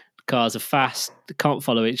One. Cars are fast, they can't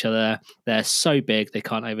follow each other, they're so big they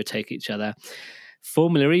can't overtake each other.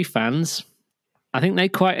 Formula E fans, I think they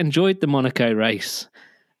quite enjoyed the Monaco race.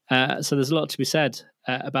 So there's a lot to be said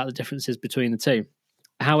about the differences between the two.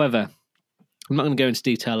 However, I'm not going to go into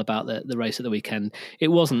detail about the race at the weekend. It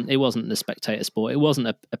wasn't the spectator sport. It wasn't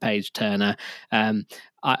a page turner.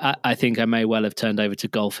 I think I may well have turned over to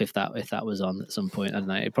golf if that was on at some point. I don't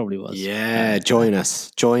know. It probably was. Yeah, join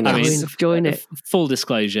us. Join us. Join it. Full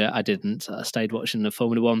disclosure, I didn't. I stayed watching the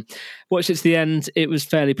Formula One. Watched it to the end. It was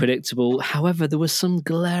fairly predictable. However, there was some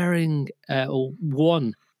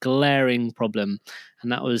one glaring problem,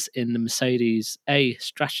 and that was in the Mercedes A,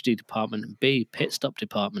 strategy department, and B, pit stop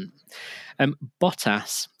department.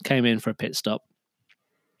 Bottas came in for a pit stop.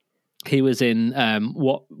 He was in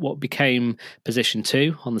what became position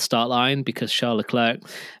 2 on the start line because Charles Leclerc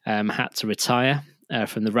had to retire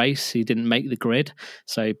from the race. He didn't make the grid,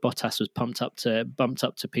 so Bottas was bumped up to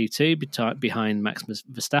P2 behind Max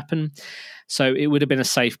Verstappen. So it would have been a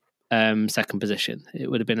safe second position. It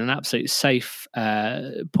would have been an absolute safe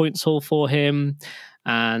points haul for him,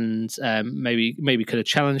 and maybe could have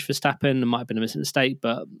challenged Verstappen. There might have been a mistake,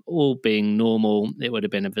 but all being normal, it would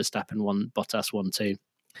have been a Verstappen 1, Bottas 1-2.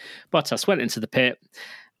 Bottas went into the pit,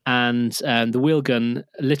 and the wheel gun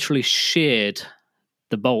literally sheared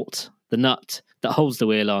the bolt, the nut that holds the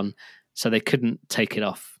wheel on, so they couldn't take it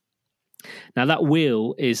off. Now that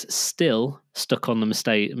wheel is still stuck on the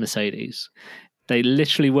Mercedes. They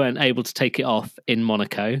literally weren't able to take it off in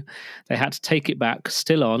Monaco. They had to take it back,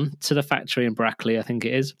 still on, to the factory in Brackley, I think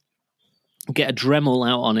it is, get a Dremel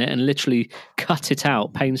out on it and literally cut it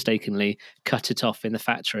out painstakingly, cut it off in the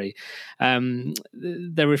factory.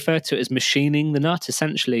 They refer to it as machining the nut.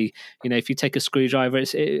 Essentially, if you take a screwdriver,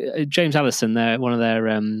 it's James Allison, they're one of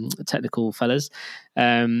their technical fellas.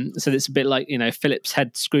 So it's a bit like Phillips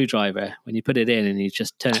head screwdriver. When you put it in and you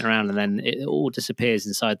just turn it around, and then it all disappears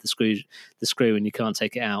inside the screw, and you can't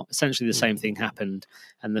take it out. Essentially, the same thing happened,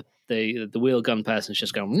 and the wheel gun person's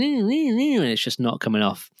just going, and it's just not coming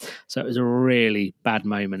off. So it was a really bad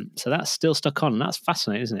moment. So that's still stuck on, and that's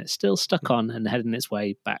fascinating, isn't it? Still stuck on and heading its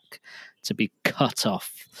way back to be cut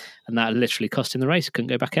off, and that literally cost him the race. Couldn't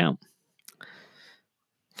go back out.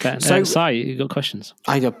 So, Si, you got questions?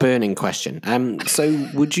 I got a burning question. So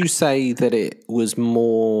would you say that it was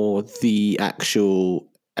more the actual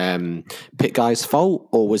pit guy's fault,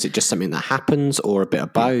 or was it just something that happens, or a bit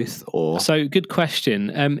of both? Or so, good question.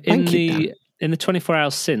 In the 24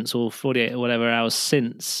 hours since, or 48 or whatever hours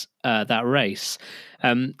since that race,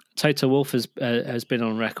 Toto Wolff has been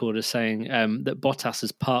on record as saying that Bottas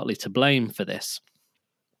is partly to blame for this.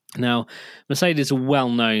 Now, Mercedes are well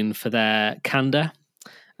known for their candour,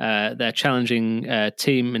 their challenging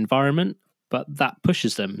team environment, but that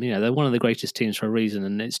pushes them. They're one of the greatest teams for a reason,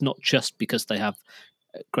 and it's not just because they have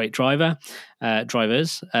great drivers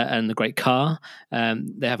and the great car.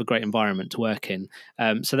 They have a great environment to work in,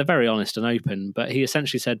 so they're very honest and open. But he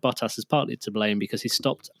essentially said Bottas is partly to blame because he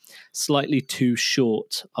stopped slightly too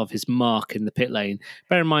short of his mark in the pit lane.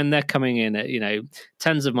 Bear in mind, they're coming in at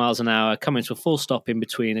tens of miles an hour, coming to a full stop in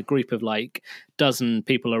between a group of like dozen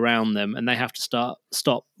people around them, and they have to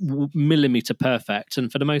stop millimeter perfect,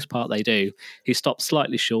 and for the most part they do. He stopped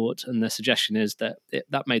slightly short, and the suggestion is that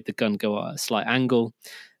that made the gun go at a slight angle,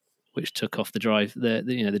 which took off the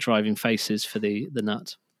driving faces for the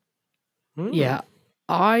nut. Yeah,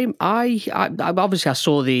 I obviously I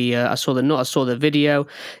saw the nut, I saw the video.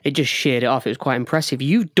 It just sheared it off. It was quite impressive.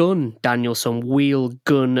 You've done, Daniel, some wheel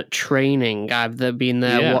gun training. I've been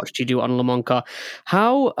there, watched you do it on a Le Mans car.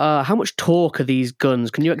 How much torque are these guns?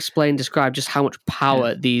 Can you describe just how much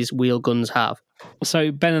power these wheel guns have?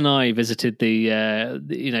 So Ben and I visited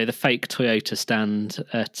the fake Toyota stand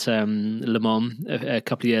at Le Mans a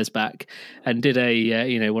couple of years back, and did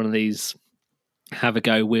a one of these have a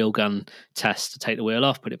go wheel gun test to take the wheel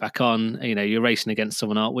off, put it back on. You're racing against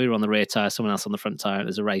someone else. We were on the rear tire, someone else on the front tire. It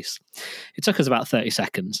was a race. It took us about 30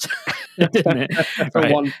 seconds, didn't it? For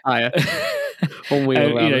one tire. One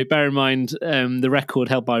wheel. Bear in mind, the record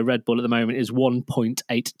held by Red Bull at the moment is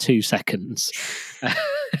 1.82 seconds.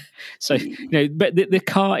 So, but the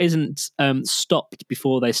car isn't stopped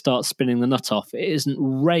before they start spinning the nut off. It isn't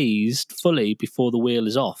raised fully before the wheel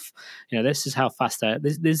is off. This is how fast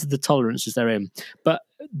these are the tolerances they're in. But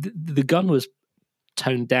the gun was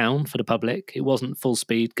toned down for the public. It wasn't full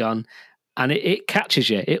speed gun, and it catches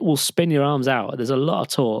you. It will spin your arms out. There's a lot of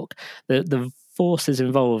torque. The forces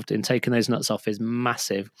involved in taking those nuts off is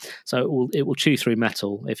massive. So it will chew through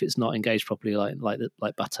metal if it's not engaged properly,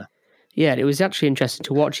 like butter. Yeah, it was actually interesting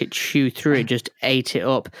to watch it chew through. It just ate it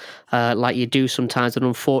up like you do sometimes an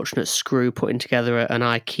unfortunate screw putting together an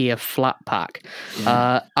IKEA flat pack.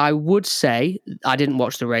 I would say I didn't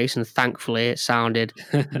watch the race, and thankfully it sounded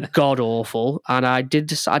god awful. And I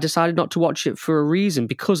decided not to watch it for a reason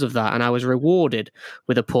because of that, and I was rewarded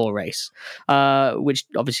with a poor race, which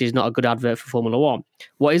obviously is not a good advert for Formula One.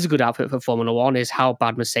 What is a good advert for Formula One is how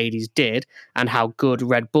bad Mercedes did and how good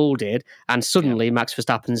Red Bull did, and suddenly Max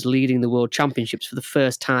Verstappen's leading the World Championships for the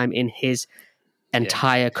first time in his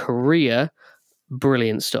entire career.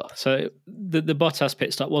 Brilliant stuff. So the Bottas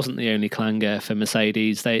pit stop wasn't the only clanger for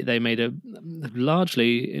Mercedes. They made a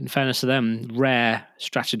largely, in fairness to them, rare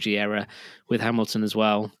strategy error with Hamilton as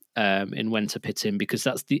well in when to pit in, because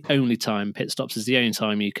that's the only time pit stops is the only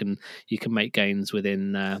time you can make gains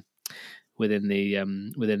within the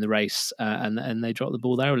race, and they dropped the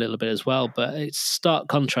ball there a little bit as well. But it's stark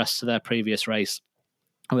contrast to their previous race,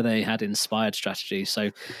 where they had inspired strategy.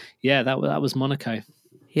 So, that was Monaco.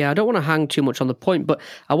 Yeah, I don't want to hang too much on the point, but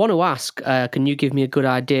I want to ask, can you give me a good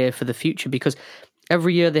idea for the future? Because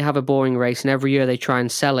every year they have a boring race, and every year they try and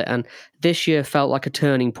sell it. And this year felt like a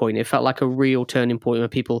turning point. It felt like a real turning point where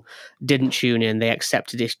people didn't tune in. They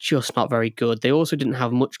accepted it's just not very good. They also didn't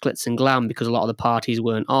have much glitz and glam because a lot of the parties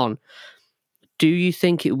weren't on. Do you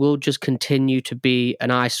think it will just continue to be an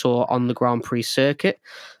eyesore on the Grand Prix circuit?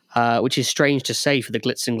 Which is strange to say for the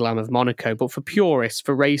glitz and glam of Monaco, but for purists,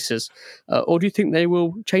 for racers, or do you think they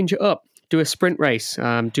will change it up? Do a sprint race,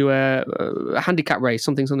 do a handicap race,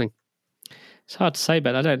 something? It's hard to say,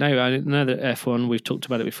 but I don't know. I know that F1, we've talked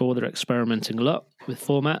about it before, they're experimenting a lot with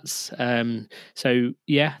formats. So,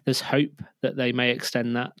 yeah, there's hope that they may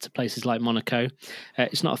extend that to places like Monaco.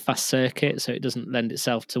 It's not a fast circuit, so it doesn't lend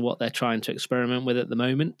itself to what they're trying to experiment with at the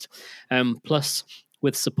moment. Plus,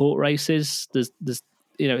 with support races, there's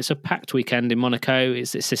it's a packed weekend in Monaco.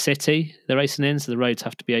 It's a city they're racing in, so the roads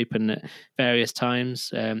have to be open at various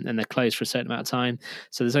times, and they're closed for a certain amount of time.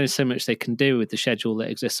 So there's only so much they can do with the schedule that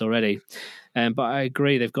exists already. But I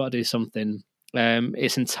agree, they've got to do something.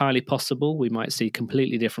 It's entirely possible we might see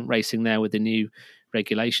completely different racing there with the new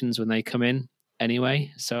regulations when they come in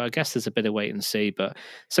anyway. So I guess there's a bit of wait and see, but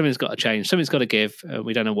something's got to change. Something's got to give.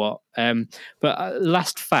 We don't know what. But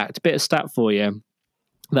last fact, bit of stat for you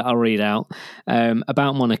that I'll read out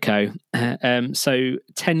about Monaco. So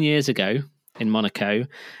 10 years ago in Monaco,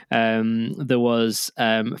 there was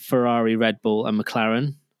Ferrari, Red Bull and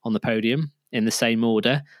McLaren on the podium in the same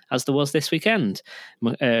order as there was this weekend.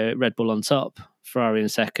 Red Bull on top, Ferrari in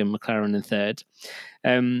second, McLaren in third.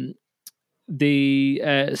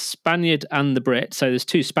 The Spaniard and the Brit, so there's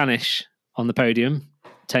two Spanish on the podium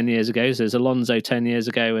 10 years ago. So there's Alonso 10 years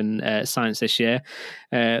ago and Sainz this year.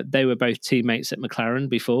 They were both teammates at McLaren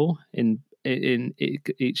before in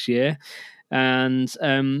each year. And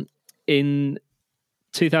in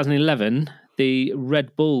 2011, the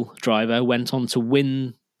Red Bull driver went on to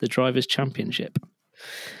win the Drivers' Championship.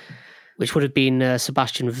 Which would have been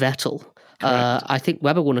Sebastian Vettel. I think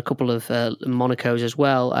Webber won a couple of Monacos as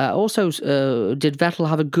well. Also, did Vettel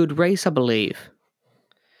have a good race, I believe?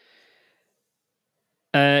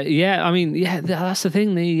 That's the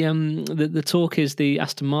thing. The talk is the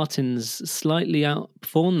Aston Martins slightly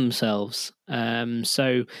outperform themselves.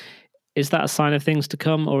 So is that a sign of things to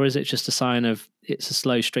come, or is it just a sign of it's a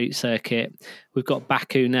slow street circuit? We've got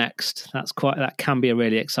Baku next. That can be a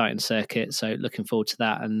really exciting circuit. So looking forward to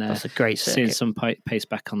that, and that's a great circuit. Seeing some pace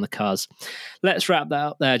back on the cars. Let's wrap that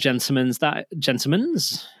up there, gentlemen. That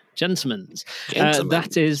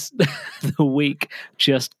is the week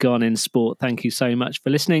just gone in sport. Thank you so much for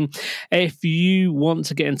listening. If you want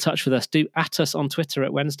to get in touch with us, do at us on Twitter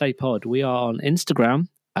at Wednesday Pod. We are on Instagram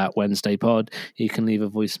at Wednesday Pod. You can leave a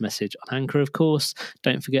voice message on Anchor, of course.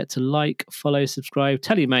 Don't forget to like, follow, subscribe,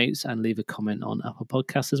 tell your mates, and leave a comment on Apple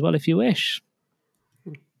Podcasts as well if you wish.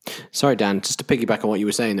 Sorry, Dan, just to piggyback on what you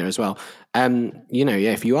were saying there as well.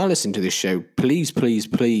 If you are listening to this show, please,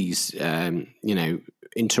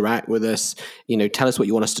 interact with us, tell us what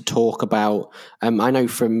you want us to talk about. I know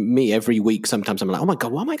from me every week, sometimes I'm like, oh my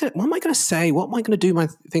God, what am I going to say? What am I going to do my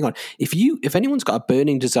thing on? If anyone's got a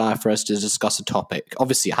burning desire for us to discuss a topic,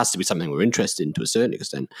 obviously it has to be something we're interested in to a certain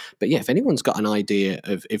extent. But yeah, if anyone's got an idea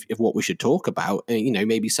of what we should talk about,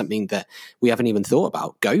 maybe something that we haven't even thought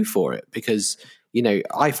about, go for it. Because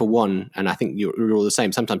I, for one, and I think you're all the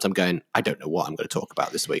same, sometimes I'm going, I don't know what I'm going to talk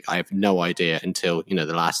about this week. I have no idea until, the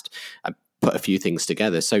last, put a few things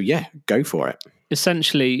together. So yeah, go for it.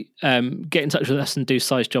 Essentially, get in touch with us and do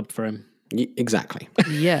size job for him. Exactly.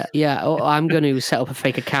 Yeah. I'm going to set up a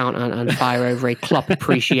fake account and fire over a Klopp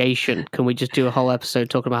appreciation. Can we just do a whole episode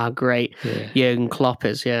talking about how great Jurgen Klopp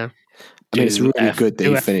is? Yeah. I mean, it's really good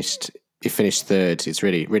that he finished third. It's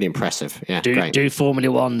really, really impressive. Yeah, great. Do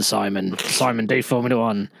Formula One, Simon. Simon, do Formula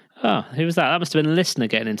One. Oh, who was that? That must have been a listener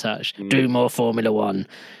getting in touch. Do more Formula One.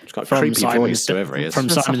 It's got a creepy voice to whoever he is. From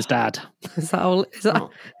Simon's dad. Is that all? Is that?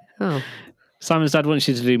 Oh. Simon's dad wants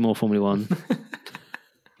you to do more Formula One.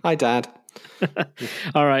 Hi, Dad.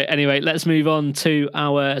 All right. Anyway, let's move on to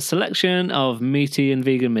our selection of meaty and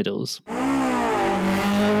vegan middles.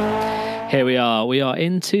 Here we are. We are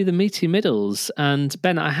into the meaty middles. And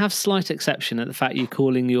Ben, I have slight exception at the fact you're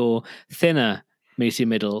calling your thinner meaty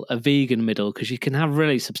middle a vegan middle, because you can have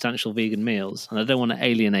really substantial vegan meals, and I don't want to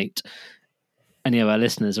alienate any of our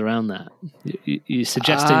listeners around that. You're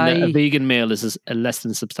suggesting that a vegan meal is a less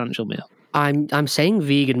than substantial meal. I'm saying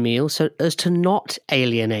vegan meal so as to not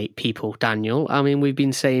alienate people, Daniel. I mean, we've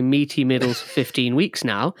been saying meaty middles for 15 weeks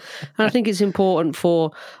now, and I think it's important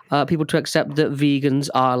for people to accept that vegans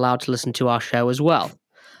are allowed to listen to our show as well.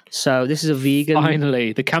 So this is a vegan.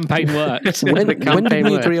 Finally, the campaign worked. When did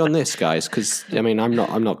we agree on this, guys? Because I mean, I'm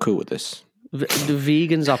not cool with this. The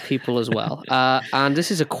vegans are people as well, and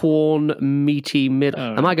this is a corn meaty middle.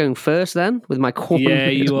 Am I going first then with my corn? Yeah,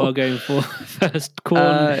 middle? You are going for first.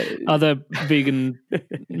 Corn. Other vegan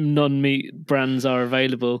non-meat brands are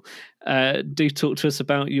available. Do talk to us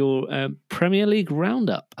about your Premier League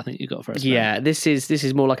roundup. I think you got first. Yeah, this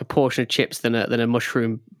is more like a portion of chips than a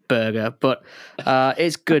mushroom burger, but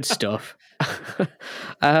it's good stuff.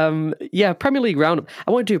 Premier League roundup.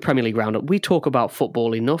 I want to do a Premier League roundup. We talk about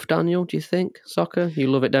football enough, Daniel. Do you think soccer? You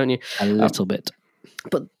love it, don't you? A little bit.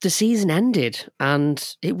 But the season ended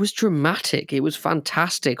and it was dramatic. It was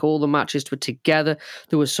fantastic. All the matches were together.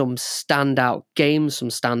 There were some standout games, some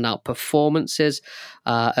standout performances.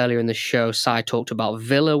 Earlier in the show, Si talked about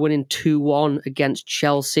Villa winning 2-1 against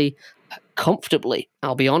Chelsea comfortably,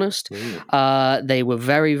 I'll be honest. They were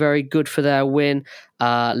very, very good for their win.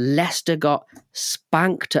 Leicester got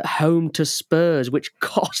spanked at home to Spurs, which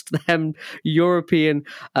cost them European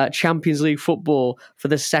Champions League football for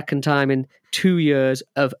the second time in 2 years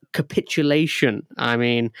of capitulation. I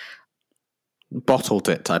mean, bottled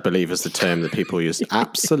it, I believe, is the term that people use.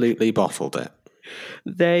 Absolutely bottled it.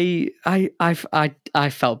 I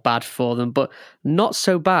felt bad for them, but not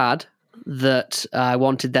so bad that I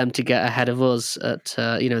wanted them to get ahead of us at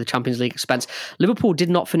the Champions League expense. Liverpool did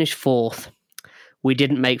not finish fourth. We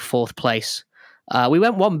didn't make fourth place. We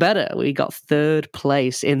went one better. We got third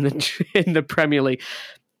place in the Premier League.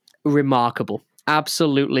 Remarkable.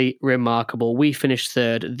 Absolutely remarkable. We finished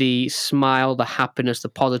third. The smile, the happiness, the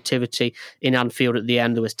positivity in Anfield at the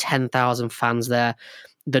end. There was 10,000 fans there.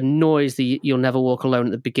 The noise, the "You'll Never Walk Alone"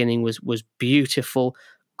 at the beginning was beautiful.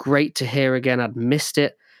 Great to hear again. I'd missed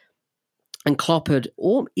it. And Klopp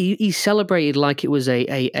he celebrated like it was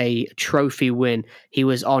a trophy win. He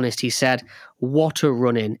was honest. He said, "What a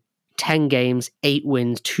run-in. 10 games, 8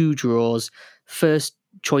 wins, 2 draws, first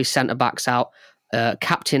choice centre-backs out,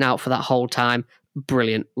 captain out for that whole time.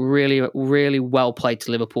 Brilliant. Really, really well played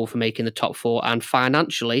to Liverpool for making the top 4. And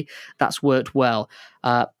financially, that's worked well.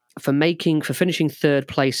 For finishing third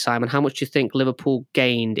place, Simon, how much do you think Liverpool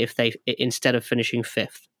gained instead of finishing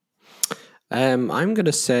 5th? I'm going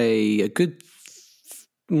to say a good.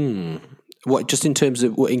 What, just in terms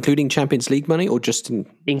of including Champions League money, or just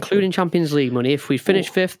including Champions League money? If we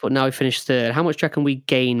finished 5th, but now we finished 3rd, how much do you reckon we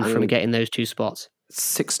gained from getting those 2 spots?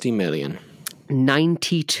 60 million.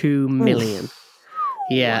 92 million.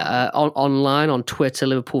 Yeah, online on Twitter,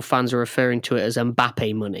 Liverpool fans are referring to it as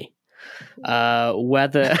Mbappe money.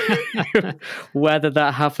 Whether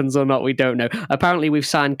that happens or not, we don't know. Apparently, we've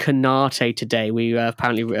signed Konate today. We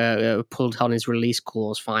apparently pulled on his release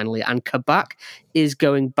clause finally, and Kabak is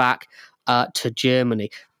going back to Germany.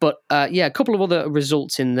 But a couple of other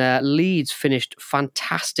results in there. Leeds finished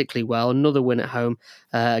fantastically well. Another win at home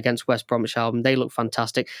against West Bromwich Albion. They look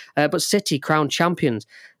fantastic. But City crowned champions,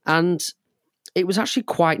 and it was actually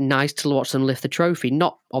quite nice to watch them lift the trophy.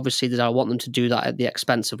 Not obviously that I want them to do that at the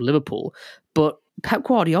expense of Liverpool, but Pep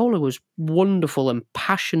Guardiola was wonderful and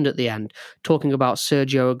passionate at the end, talking about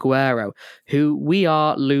Sergio Aguero, who we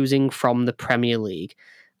are losing from the Premier League.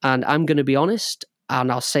 And I'm going to be honest,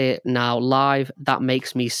 and I'll say it now live, that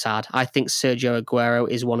makes me sad. I think Sergio Aguero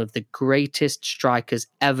is one of the greatest strikers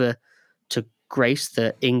ever to grace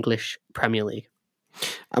the English Premier League.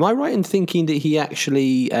 Am I right in thinking that he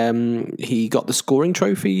actually he got the scoring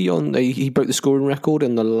trophy he broke the scoring record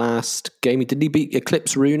in the last game? Did he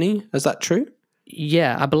eclipse Rooney? Is that true?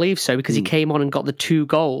 Yeah, I believe so, because he came on and got the 2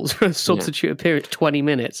 goals for a substitute appearance, 20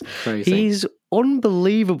 minutes. Crazy. He's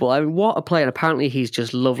unbelievable. I mean, what a player. And apparently he's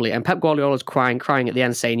just lovely. And Pep Guardiola's crying at the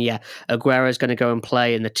end, saying, Aguero's going to go and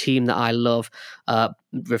play in the team that I love,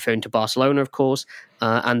 referring to Barcelona, of course,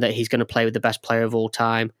 and that he's going to play with the best player of all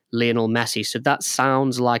time, Lionel Messi. So that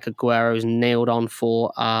sounds like Aguero's nailed on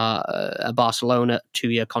for a Barcelona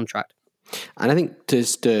 2-year contract. And I think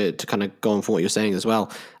just to kind of go on for what you're saying as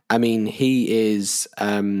well, I mean, he is,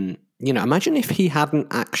 imagine if he hadn't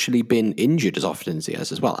actually been injured as often as he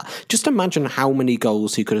has as well. Just imagine how many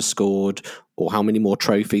goals he could have scored, or how many more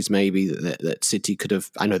trophies maybe that City could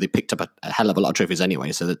have. I know they picked up a hell of a lot of trophies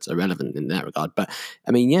anyway, so that's irrelevant in that regard. But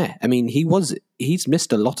I mean, he's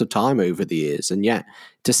missed a lot of time over the years, and yet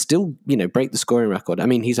to still, break the scoring record. I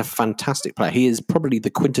mean, he's a fantastic player. He is probably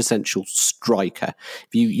the quintessential striker.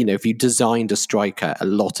 If you designed a striker, a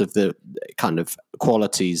lot of the kind of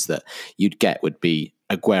qualities that you'd get would be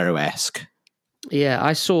Aguero-esque. Yeah,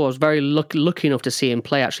 I was very lucky enough to see him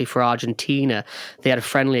play actually for Argentina. They had a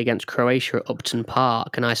friendly against Croatia at Upton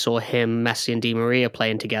Park, and I saw him, Messi and Di Maria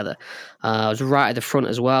playing together. I was right at the front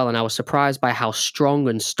as well, and I was surprised by how strong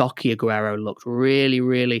and stocky Aguero looked. Really,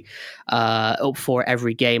 really up for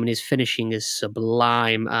every game, and his finishing is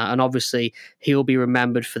sublime. And obviously, he'll be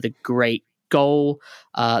remembered for the great goal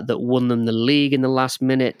that won them the league in the last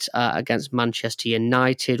minute against Manchester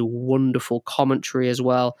United. Wonderful commentary as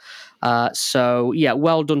well.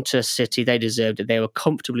 Well done to City. They deserved it. They were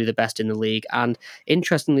comfortably the best in the league. And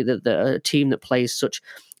interestingly, the team that plays such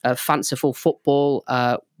fanciful football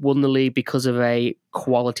won the league because of a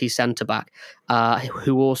quality centre-back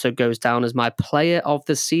who also goes down as my player of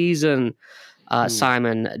the season,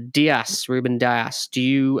 Simon Ruben Dias. Do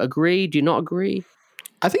you agree? Do you not agree?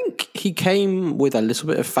 I think he came with a little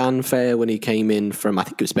bit of fanfare when he came in from, I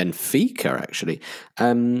think it was Benfica, actually.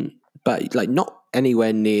 But like not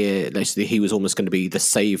anywhere near, basically, he was almost going to be the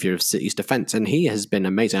saviour of City's defence. And he has been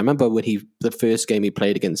amazing. I remember when the first game he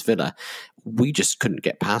played against Villa, we just couldn't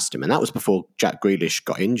get past him. And that was before Jack Grealish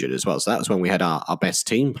got injured as well. So that was when we had our best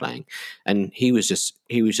team playing. And he was just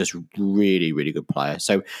really, really good player.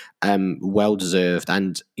 So well deserved.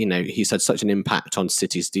 And, you know, he's had such an impact on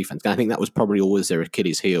City's defence. And I think that was probably always their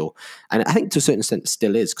Achilles heel. And I think to a certain extent it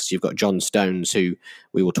still is, because you've got John Stones, who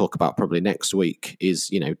we will talk about probably next week, is,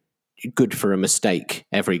 you know, good for a mistake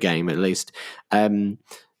every game at least.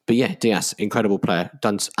 But yeah, Diaz, incredible player,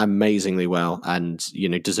 done amazingly well, and, you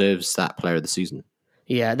know, deserves that player of the season.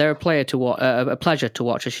 Yeah, they're a pleasure to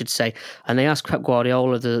watch, I should say. And they asked Pep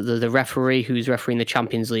Guardiola, the referee who's refereeing the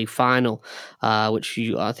Champions League final, which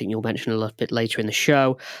I think you'll mention a little bit later in the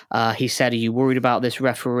show. He said, "Are you worried about this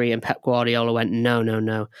referee?" And Pep Guardiola went,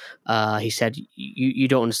 "No. He said, "You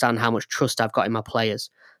don't understand how much trust I've got in my players."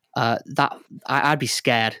 I'd be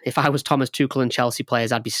scared if I was Thomas Tuchel and Chelsea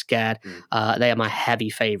players. I'd be scared. They are my heavy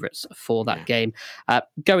favourites for that game.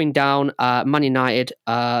 Going down, Man United,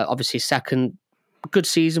 obviously second. Good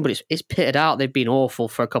season, but it's pitted out. They've been awful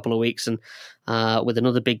for a couple of weeks, and with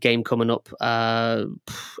another big game coming up,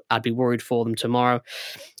 I'd be worried for them tomorrow.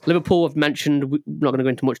 Liverpool, I've mentioned, we're not going to go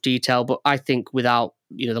into much detail, but I think without,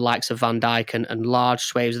 you know, the likes of Van Dijk and large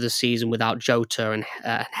swathes of the season, without Jota and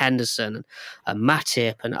Henderson and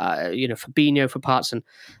Matip and you know, Fabinho for parts, and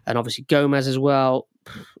obviously Gomez as well,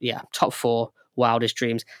 yeah, top four. Wildest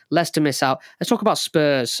dreams. Less to miss out. Let's talk about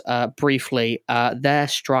Spurs briefly. Their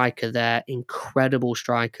striker, their incredible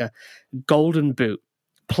striker, golden boot,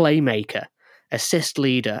 playmaker, assist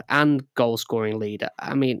leader, and goal scoring leader.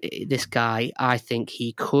 I mean, this guy, I think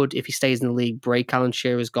he could, if he stays in the league, break Alan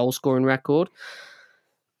Shearer's goal scoring record.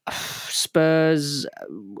 Spurs,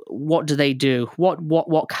 what do they do?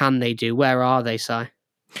 What can they do? Where are they, Si?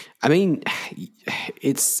 I mean,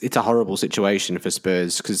 it's a horrible situation for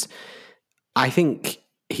Spurs, because I think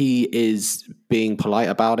he is being polite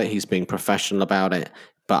about it. He's being professional about it,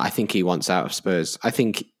 but I think he wants out of Spurs. I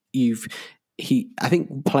think I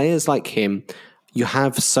think players like him, you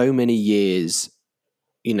have so many years,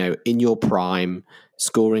 you know, in your prime,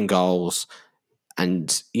 scoring goals,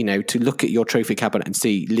 and, you know, to look at your trophy cabinet and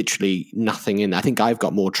see literally nothing in. I think I've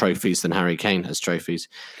got more trophies than Harry Kane has trophies.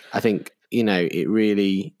 I think, you know, it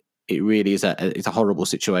really is it's a horrible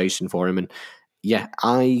situation for him. And yeah,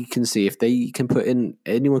 I can see if they can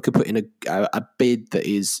anyone could put in a bid that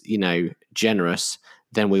is, you know, generous,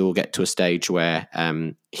 then we will get to a stage where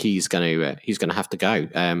he's going to have to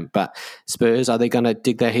go. But Spurs, are they going to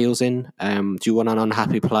dig their heels in? Do you want an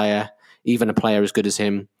unhappy player, even a player as good as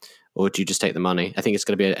him, or do you just take the money? I think it's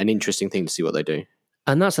going to be an interesting thing to see what they do.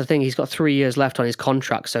 And that's the thing, he's got 3 years left on his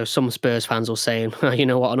contract, so some Spurs fans will say, you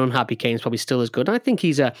know what, an unhappy Kane's probably still as good. And I think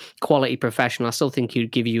he's a quality professional. I still think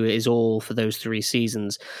he'd give you his all for those 3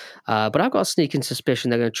 seasons. But I've got a sneaking suspicion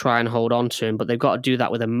they're going to try and hold on to him, but they've got to do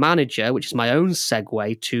that with a manager, which is my own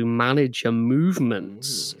segue to manager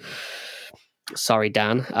movements. Sorry,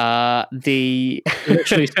 Dan.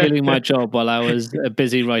 Literally stealing my job while I was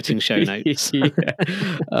busy writing show notes.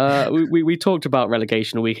 We talked about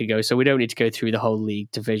relegation a week ago, so we don't need to go through the whole league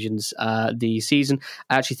divisions. The season,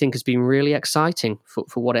 I actually think, has been really exciting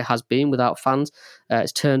for what it has been without fans.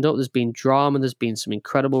 It's turned up. There's been drama. There's been some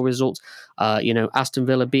incredible results. You know, Aston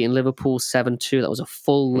Villa beating Liverpool 7-2. That was a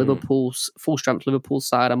full strength Liverpool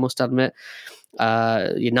side, I must admit.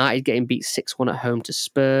 United getting beat 6-1 at home to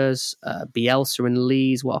Spurs. Bielsa and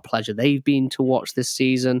Leeds, what a pleasure they've been to watch this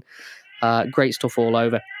season. Great stuff all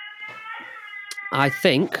over. I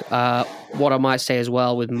think what I might say as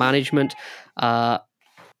well with management,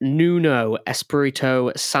 Nuno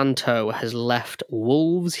Espirito Santo has left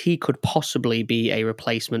Wolves. He could possibly be a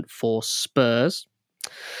replacement for Spurs.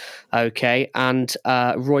 Okay, and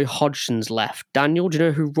Roy Hodgson's left. Daniel, do you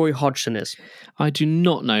know who Roy Hodgson is? I do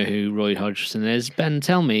not know who Roy Hodgson is. Ben,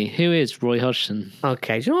 tell me, who is Roy Hodgson?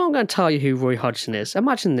 Okay, do you know what? I'm going to tell you who Roy Hodgson is.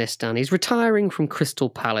 Imagine this, Dan. He's retiring from Crystal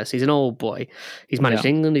Palace. He's an old boy. He's managed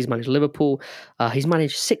England, he's managed Liverpool, he's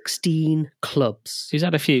managed 16 clubs. He's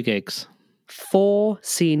had a few gigs. 4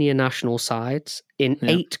 senior national sides in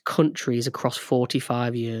 8 countries across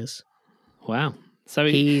 45 years. Wow. So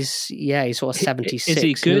he's sort of 76. Is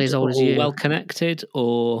he good old or well connected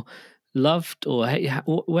or loved, or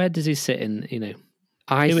where does he sit in? You know,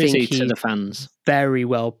 I think is he to the fans? Very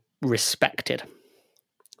well respected.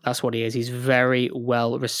 That's what he is. He's very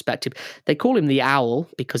well respected. They call him the Owl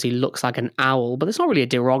because he looks like an owl, but it's not really a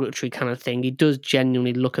derogatory kind of thing. He does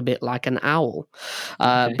genuinely look a bit like an owl.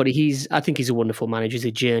 Okay. But I think he's a wonderful manager. He's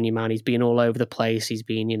a journeyman. He's been all over the place. He's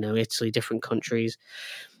been, Italy, different countries.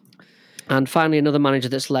 And finally, another manager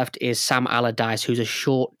that's left is Sam Allardyce, who's a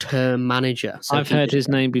short-term manager. So I've heard his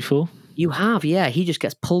name before. You have, yeah. He just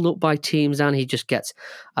gets pulled up by teams and he just gets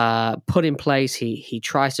put in place. He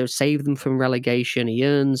tries to save them from relegation. He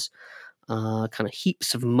earns kind of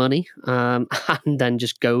heaps of money and then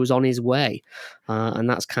just goes on his way. And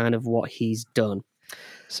that's kind of what he's done.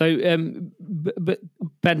 So, but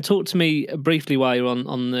Ben, talk to me briefly while you're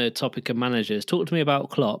on the topic of managers. Talk to me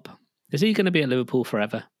about Klopp. Is he going to be at Liverpool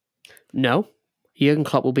forever? No. Jurgen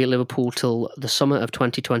Klopp will be at Liverpool till the summer of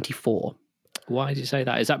 2024. Why did you say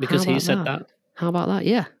that? Is that because he said that? How about that?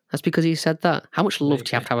 Yeah, that's because he said that. How much love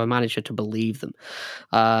do you have to have a manager to believe them?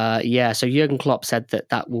 So Jurgen Klopp said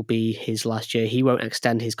that will be his last year. He won't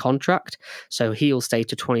extend his contract, so he'll stay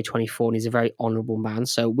to 2024, and he's a very honourable man.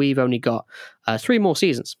 So we've only got 3 more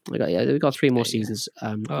seasons. We've got 3 more seasons,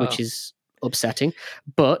 which is upsetting.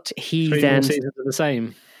 But he 3 then more seasons are the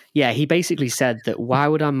same. Yeah, he basically said that why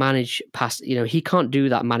would I manage past, he can't do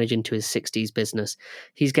that, manage into his 60s business.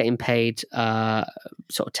 He's getting paid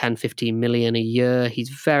sort of 10, 15 million a year. He's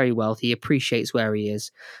very wealthy. He appreciates where he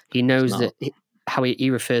is. He knows that how he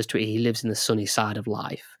refers to it, he lives in the sunny side of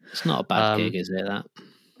life. It's not a bad gig, is it, that?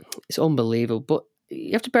 It's unbelievable. But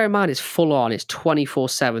you have to bear in mind, it's full on. It's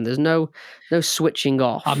 24/7. There's no switching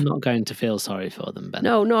off. I'm not going to feel sorry for them, Ben.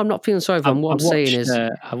 No, I'm not feeling sorry for them. What I'm saying is,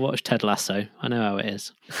 I watched Ted Lasso. I know how it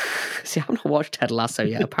is. See, I've not watched Ted Lasso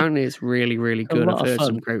yet. Apparently, it's really, really good. I've heard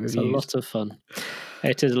some great reviews. It's a lot of fun.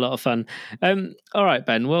 It is a lot of fun. All right,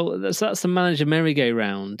 Ben. Well, that's the manager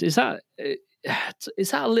merry-go-round. Is that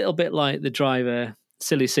a little bit like the driver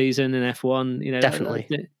silly season in F1? Definitely.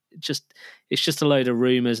 It's just a load of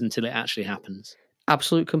rumours until it actually happens.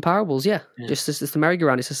 Absolute comparables, yeah. Just as the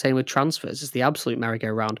merry-go-round, it's the same with transfers. It's the absolute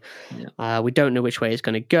merry-go-round. Yeah. We don't know which way it's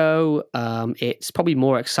going to go. It's probably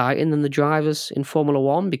more exciting than the drivers in Formula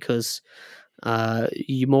One because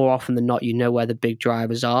you more often than not, where the big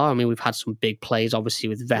drivers are. I mean, we've had some big plays, obviously,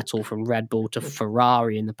 with Vettel from Red Bull to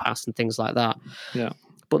Ferrari in the past and things like that. Yeah.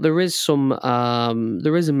 But there is a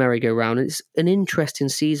merry-go-round. It's an interesting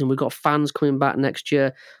season. We've got fans coming back next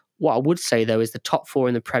year. What I would say, though, is the top 4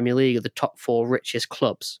 in the Premier League are the top 4 richest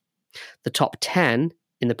clubs. The top 10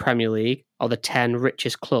 in the Premier League are the 10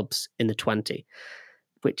 richest clubs in the 20,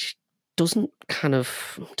 which doesn't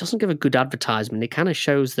give a good advertisement. It kind of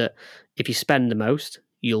shows that if you spend the most,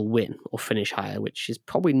 you'll win or finish higher, which is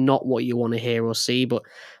probably not what you want to hear or see, but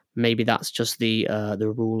maybe that's just the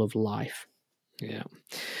rule of life. Yeah.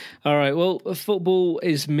 All right. Well, football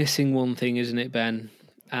is missing one thing, isn't it, Ben?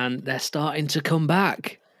 And they're starting to come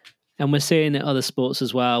back. And we're seeing it in other sports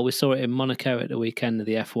as well. We saw it in Monaco at the weekend of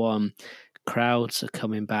the F1. Crowds are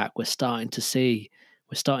coming back. We're starting to see,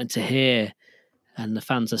 we're starting to hear, and the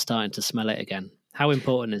fans are starting to smell it again. How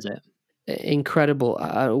important is it? Incredible.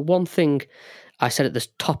 One thing I said at the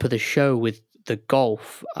top of the show with the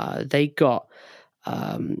golf, they got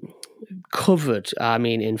covered. I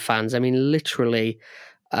mean, in fans. I mean, literally.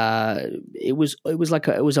 It was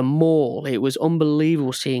a mall. It was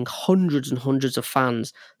unbelievable seeing hundreds and hundreds of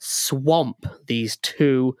fans swamp these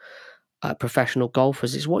 2 professional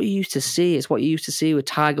golfers. It's what you used to see. It's what you used to see with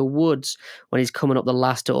Tiger Woods when he's coming up the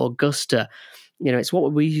last at Augusta. It's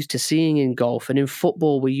what we're used to seeing in golf, and in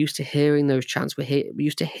football, we're used to hearing those chants. We're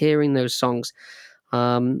used to hearing those songs.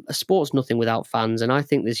 A sport's nothing without fans, and I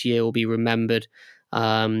think this year will be remembered.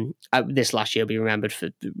 This last year will be remembered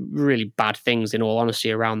for really bad things, in all honesty,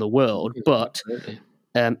 around the world. But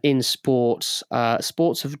in sports,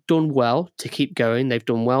 sports have done well to keep going. They've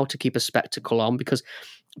done well to keep a spectacle on because,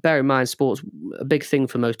 bear in mind, sports a big thing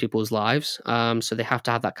for most people's lives. So they have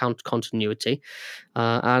to have that continuity.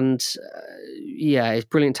 It's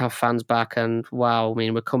brilliant to have fans back. And wow, I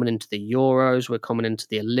mean, we're coming into the Euros, we're coming into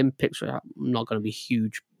the Olympics. We're not going to be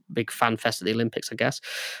big fan fest at the Olympics, I guess.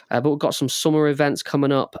 But we've got some summer events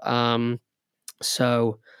coming up.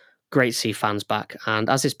 So great to see fans back. And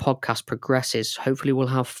as this podcast progresses, hopefully we'll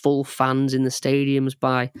have full fans in the stadiums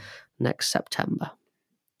by next September.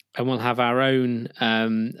 And we'll have our own,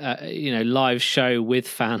 live show with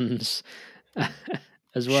fans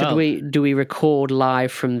as well. Do we record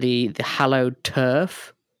live from the hallowed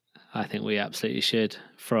turf? I think we absolutely should.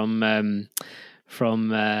 From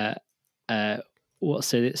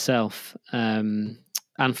what's it itself?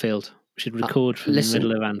 Anfield. We should record from Listen, the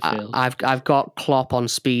middle of Anfield. I've got Klopp on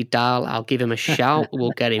speed dial. I'll give him a shout.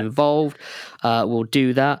 We'll get involved. We'll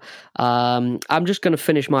do that. I'm just going to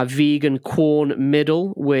finish my vegan corn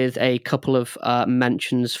middle with a couple of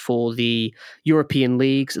mentions for the European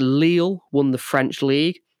leagues. Lille won the French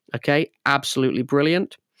league. Okay, absolutely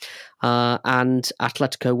brilliant. And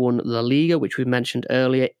Atletico won La Liga, which we mentioned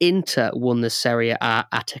earlier. Inter won the Serie A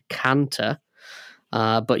at a canter.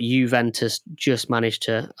 But Juventus just managed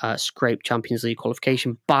to scrape Champions League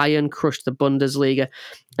qualification. Bayern crushed the Bundesliga.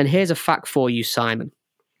 And here's a fact for you, Simon.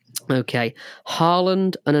 Okay,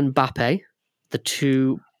 Haaland and Mbappe, the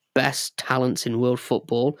two best talents in world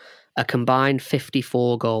football, a combined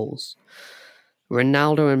 54 goals.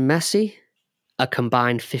 Ronaldo and Messi, a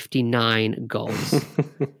combined 59 goals.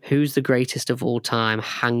 Who's the greatest of all time,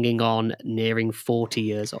 hanging on, nearing 40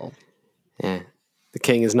 years old? Yeah, the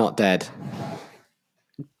king is not dead.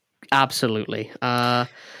 Absolutely. Dan,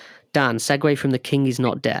 segue from the king is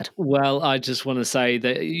not dead. Well, I just want to say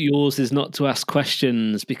that yours is not to ask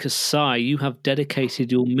questions because, Si, you have dedicated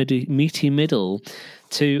your meaty middle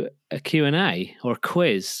to a Q&A or a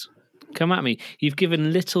quiz. Come at me. You've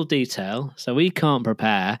given little detail, so we can't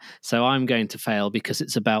prepare, so I'm going to fail because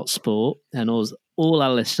it's about sport, and all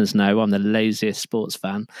our listeners know I'm the laziest sports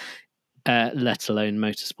fan, let alone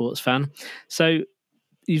motorsports fan. So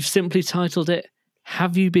you've simply titled it,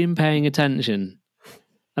 Have You Been Paying Attention?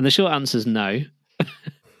 And the short answer is no.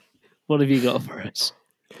 What have you got for us?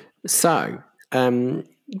 So,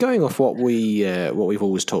 going off what we've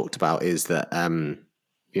always talked about is that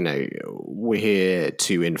we're here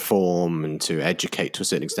to inform and to educate to a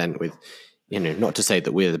certain extent. With not to say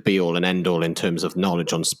that we're the be all and end all in terms of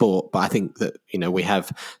knowledge on sport, but I think that we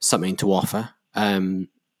have something to offer.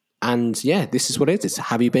 And yeah, this is what it is.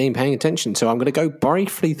 Have you been paying attention? So I'm going to go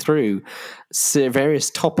briefly through various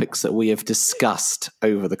topics that we have discussed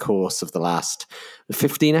over the course of the last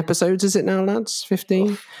 15 episodes. Is it now, lads?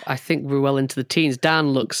 15? I think we're well into the teens. Dan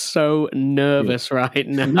looks so nervous right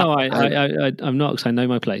now. No, I'm not, because I know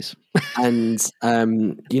my place. And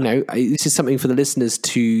this is something for the listeners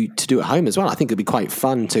to do at home as well. I think it'd be quite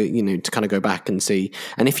fun to to kind of go back and see.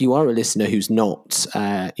 And if you are a listener who's not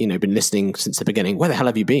been listening since the beginning, where the hell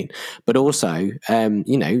have you been? But also,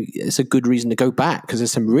 it's a good reason to go back because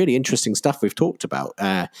there's some really interesting stuff we've talked about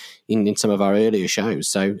in some of our earlier shows.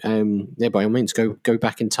 So by all means, go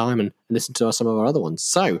back in time and listen to some of our other ones.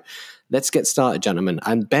 So let's get started, gentlemen.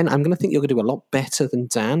 And Ben, I'm going to think you're going to do a lot better than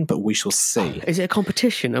Dan, but we shall see. Is it a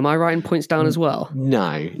competition? Am I writing points down as well? No.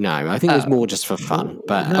 I think it was more just for fun.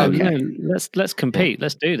 But no, let's compete. Yeah.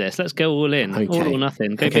 Let's do this. Let's go all in. Okay. All or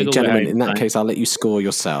nothing. Okay, gentlemen, in that case, I'll let you score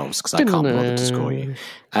yourselves because I can't bother to score you.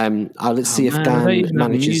 Let's see if Dan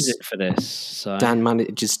manages music for this. So. Dan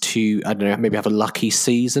manages to, I don't know, maybe have a lucky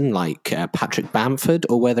season like Patrick Bamford,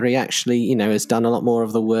 or whether he actually, has done a lot more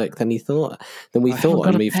of the work than we thought, and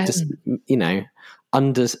we've just,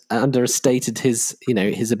 understated his,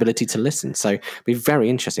 his ability to listen. So it'll be very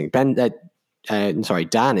interesting. Dan is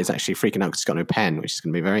actually freaking out because he's got no pen, which is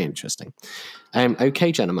going to be very interesting.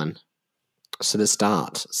 Okay, gentlemen. So let's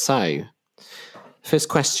start. So, first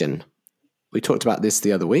question. We talked about this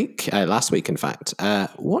the other week, last week, in fact.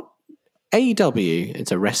 What AEW,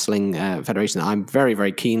 it's a wrestling federation that I'm very,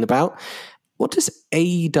 very keen about. What does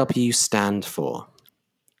AEW stand for?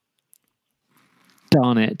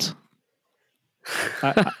 Darn it.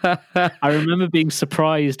 I remember being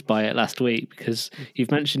surprised by it last week because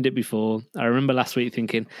you've mentioned it before. I remember last week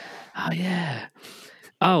thinking, oh, yeah.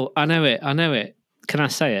 Oh, I know it. Can I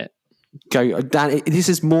say it? Go, Dan. This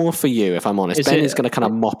is more for you, if I'm honest. Ben is going to kind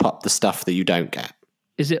of mop up the stuff that you don't get.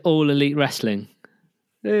 Is it All Elite Wrestling?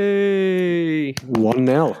 Hey.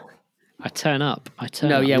 1-0. I turn up.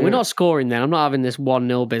 We're not scoring then. I'm not having this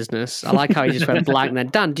 1-0 business. I like how you just went blank then.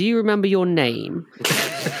 Dan, do you remember your name?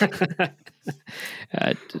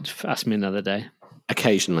 Ask me another day.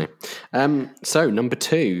 Occasionally. So, number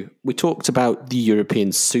 2, we talked about the European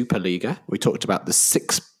Superliga. We talked about the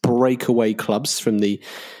 6 breakaway clubs from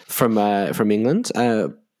England.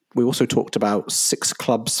 We also talked about 6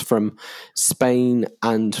 clubs from Spain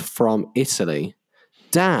and from Italy.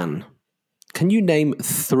 Dan, can you name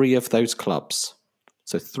 3 of those clubs?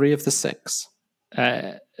 So 3 of the 6.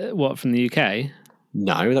 What, from the UK?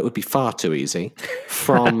 No, that would be far too easy.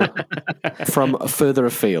 From further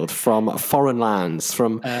afield, from foreign lands,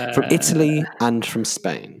 from Italy and from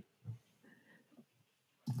Spain.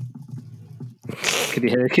 Could you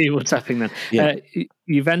hear the keyboard tapping then? Yeah.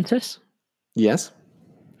 Juventus? Yes.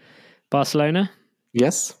 Barcelona?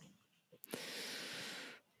 Yes.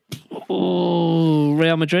 Oh,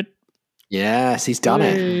 Real Madrid? Yes, he's done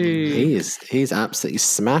it. He's absolutely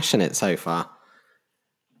smashing it so far.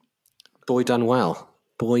 Boy done well.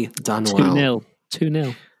 2-0.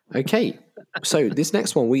 2-0. Okay. So this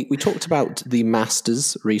next one, we talked about the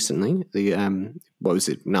Masters recently. The what was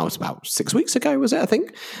it? Now it's about 6 weeks ago, was it? I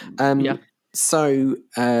think. Yeah. So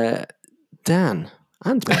Dan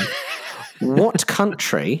and Ben, what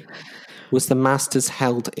country was the Masters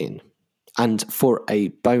held in? And for a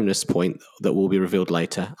bonus point that will be revealed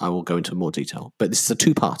later, I will go into more detail. But this is a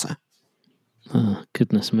two-parter. Oh,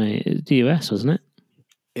 goodness me. It's the US, wasn't it?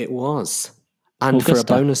 It was. And Augusta. for a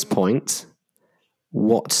bonus point,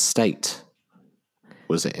 what state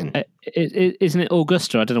was it in? Isn't it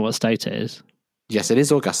Augusta? I don't know what state it is. Yes, it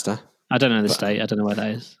is Augusta. I don't know the state. I don't know where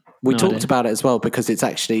that is. We No talked idea. about it as well because it's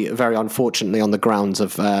actually very unfortunately on the grounds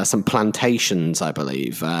of some plantations, I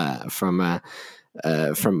believe, from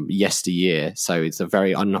yesteryear. So it's a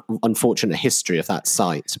very unfortunate history of that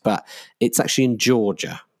site. But it's actually in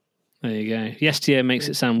Georgia. There you go. Yesteryear makes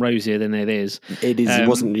it sound rosier than it is. It is. It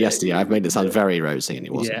wasn't yesteryear. I've made it sound very rosy, and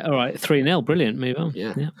it wasn't. Yeah. All right. 3-0. Brilliant. Move on.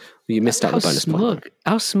 Yeah. You missed out How the bonus smug! point.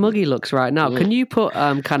 How smug he looks right now. Can you put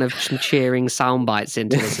kind of some cheering sound bites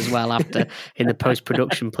into this as well after in the post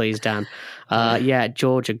production, please, Dan? Yeah,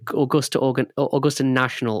 Georgia, Augusta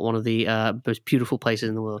National, one of the most beautiful places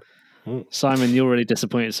in the world. Simon, you're really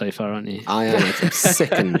disappointed so far, aren't you? I am. I'm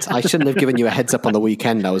sickened. I shouldn't have given you a heads up on the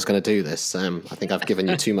weekend I was going to do this. I think I've given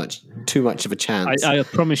you too much of a chance. I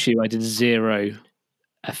promise you, I did zero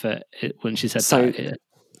effort when she said So- that. Yeah.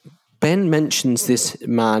 Ben mentions this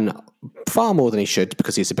man far more than he should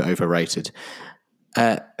because he's a bit overrated.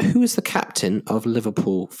 Who is the captain of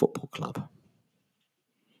Liverpool Football Club?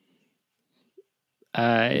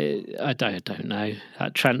 I don't know.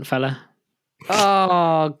 That Trent fella.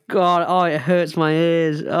 Oh God! Oh, it hurts my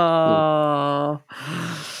ears. Oh,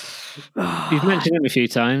 You've mentioned him a few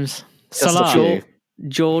times. Just a Salah. few.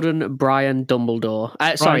 Jordan Brian Dumbledore.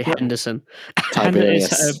 Sorry, Brian- Henderson.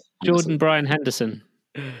 Tiberius. It's, Jordan Brian Henderson.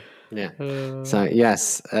 Yeah. So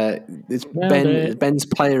yes, it's Nailed it. Ben's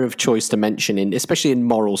player of choice to mention especially in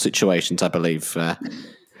moral situations, I believe.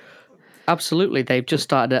 Absolutely. They've just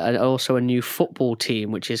started also a new football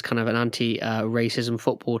team, which is kind of an anti-racism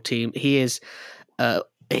football team.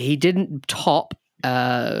 He didn't top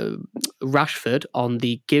Rashford on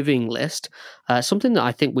the giving list. Something that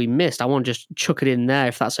I think we missed. I want to just chuck it in there,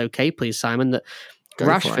 if that's okay, please, Simon, that Go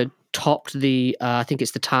for Rashford it. topped the, I think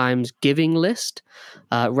it's the Times giving list.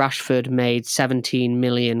 Rashford made 17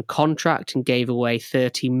 million contract and gave away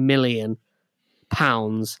 30 million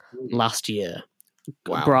pounds last year.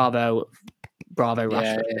 Wow. Bravo,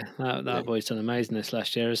 Yeah, Rashford. that boy's done amazing this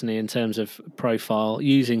last year, isn't he? In terms of profile,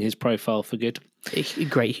 using his profile for good. A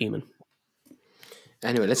great human.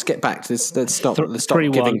 Anyway, let's get back to this. Let's stop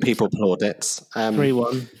 3-1. giving people plaudits.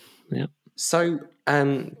 3-1. Yeah. So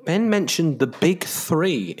Ben mentioned the big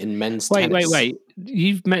three in men's tennis. Wait.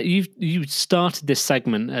 You've started this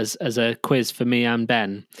segment as a quiz for me and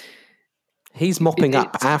Ben. He's mopping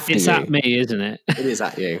up after it's you. at me, isn't it? It is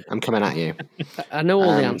at you. I'm coming at you. I know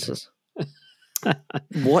all the answers.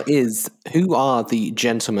 Who are the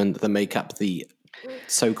gentlemen that make up the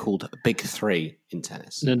so-called big three in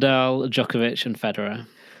tennis? Nadal, Djokovic, and Federer.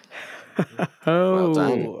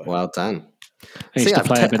 Well done. I used to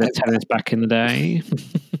play a bit of tennis back in the day.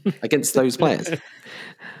 Against those players.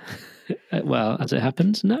 Well, as it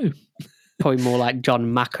happens, no. Probably more like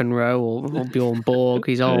John McEnroe or Bjorn Borg.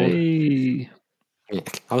 He's old. Hey. Yeah,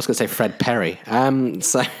 I was going to say Fred Perry.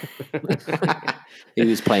 So he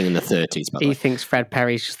was playing in the 30s, by the He way. thinks Fred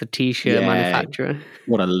Perry's just the t-shirt Yeah. manufacturer.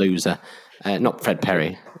 What a loser. Not Fred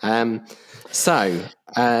Perry. Maybe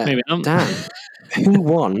not. Dan, who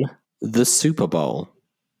won the Super Bowl?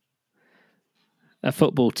 A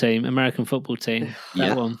football team, American football team. That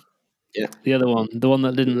Yeah. one. Yeah. The other one, the one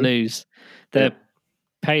that didn't lose. The Yeah.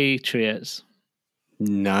 Patriots.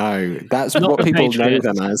 No, that's Not what the people Patriots.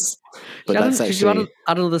 know them as. But Could that's you actually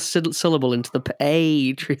add another syllable into the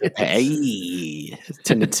Patriots? hey,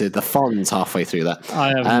 turned into the Fonz halfway through that. I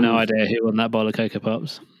have no idea who won that bowl of Cocoa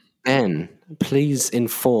Pops. Ben, please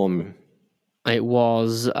inform. It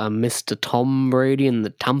was Mr. Tom Brady and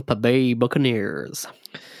the Tampa Bay Buccaneers.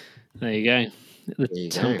 There you go. The you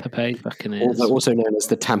go. Tampa Bay Buccaneers. Also known as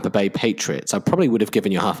the Tampa Bay Patriots. I probably would have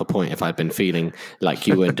given you half a point if I'd been feeling like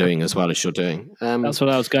you weren't doing as well as you're doing. That's what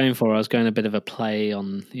I was going for. I was going a bit of a play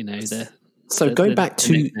on, the. So going back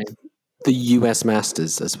to nickname. the US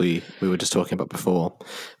Masters, as we were just talking about before,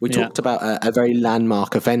 we Yeah. talked about a very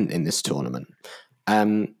landmark event in this tournament.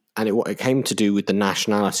 And it came to do with the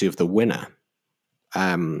nationality of the winner.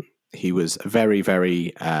 He was very,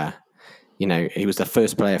 very... he was the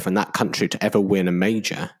first player from that country to ever win a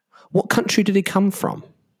major. What country did he come from?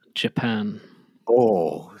 Japan.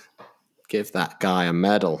 Oh, give that guy a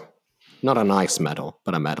medal. Not a nice medal,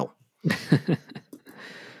 but a medal.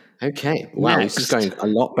 Okay. Wow, Next. this is going a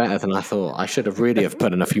lot better than I thought. I should have really have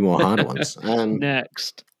put in a few more harder ones.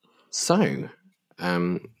 Next. So,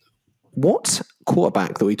 what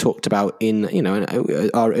quarterback that we talked about in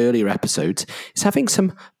our earlier episodes is having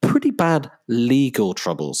some pretty bad legal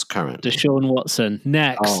troubles currently? Deshaun Watson.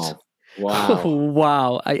 Next. Oh, wow.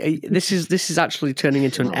 Wow. This is actually turning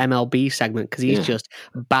into an MLB segment because he's just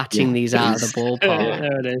batting these out of the ballpark.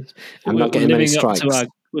 There it is. I'm not getting many strikes.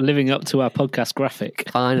 We're living up to our podcast graphic.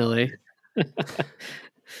 Finally.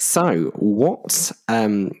 So, what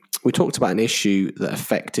we talked about an issue that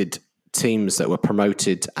affected teams that were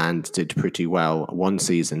promoted and did pretty well one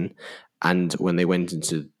season, and when they went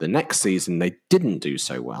into the next season, they didn't do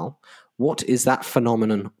so well. What is that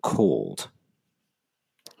phenomenon called?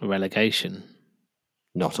 Relegation.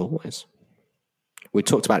 Not always. We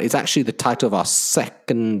talked about it's actually the title of our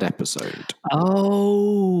second episode.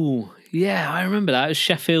 Oh, yeah, I remember that. It was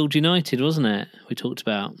Sheffield United, wasn't it? We talked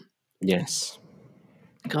about. Yes.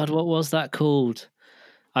 God, what was that called?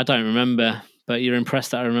 I don't remember, but you're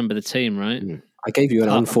impressed that I remember the team, right? I gave you an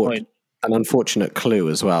unfortunate clue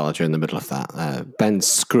as well during the middle of that. Ben's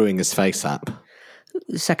screwing his face up.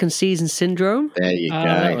 Second season syndrome? There you go.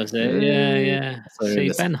 That was it. Yeah. So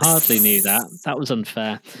See, Ben hardly knew that. That was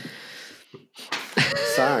unfair.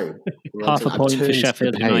 So, half a point for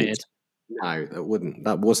Sheffield United. No, that wouldn't.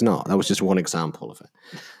 That was not. That was just one example of it.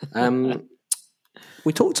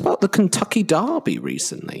 We talked about the Kentucky Derby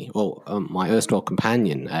recently. Well, my erstwhile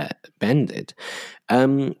companion, Ben, did.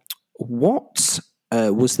 What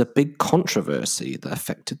was the big controversy that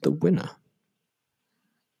affected the winner?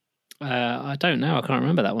 I don't know. I can't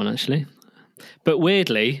remember that one, actually. But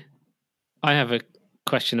weirdly, I have a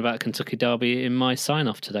question about Kentucky Derby in my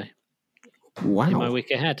sign-off today. Wow. In my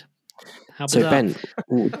week ahead. How so, bizarre. Ben,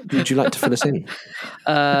 would you like to fill us in?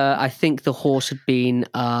 I think the horse had been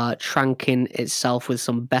tranking itself with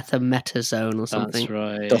some betamethasone or something. That's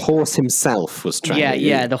right. The horse himself was tranking.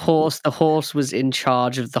 Yeah. The horse was in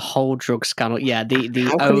charge of the whole drug scandal. Yeah,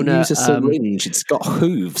 the How owner. Can it use a syringe? It's got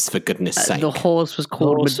hooves, for goodness sake. The horse was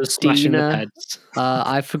called Medina.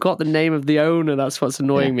 I forgot the name of the owner. That's what's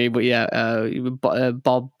annoying me. But yeah,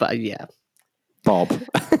 Bob. Yeah, Bob.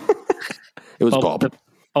 It was Bob.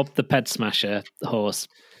 Bob the Ped Smasher horse.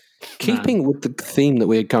 Keeping with the theme that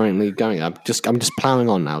we're currently going, I'm just ploughing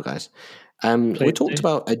on now, guys. We talked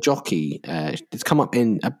about a jockey. It's come up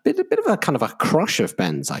in a bit of a kind of a crush of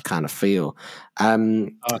Ben's. I kind of feel. I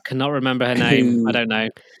cannot remember her name. I don't know.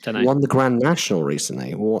 Won the Grand National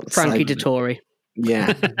recently. Frankie Dettori.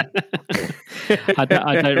 Yeah. I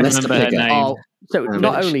don't remember her name. Oh, so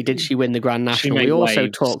not only did she win the Grand National, we also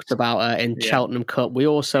talked about her in Cheltenham Cup. We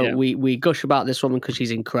also we gush about this woman because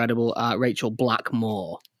she's incredible. Rachel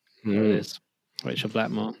Blackmore. It is Rachel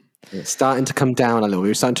Blackmore. It's starting to come down a little.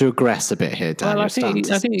 We're starting to regress a bit here, Dan. Well, I think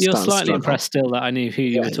you're slightly impressed still that I knew who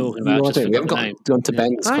you were talking about. We haven't gone to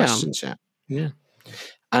Ben's questions yet. Yeah.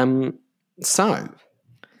 So,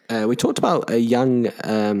 we talked about a young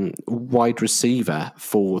wide receiver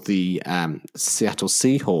for the Seattle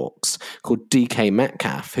Seahawks called DK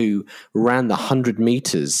Metcalf, who ran the 100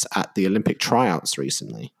 meters at the Olympic tryouts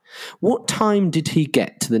recently. What time did he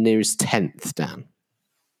get to the nearest 10th, Dan?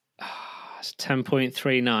 It's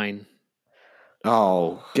 10.39.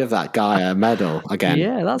 Oh, give that guy a medal again.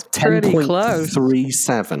 Yeah, that's pretty close.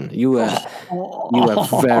 10.37. You were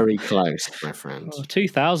very close, my friend.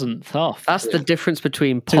 2,000th off. That's the difference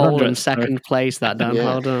between pole and second place, that, Dan.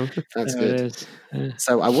 Hold on. That's good.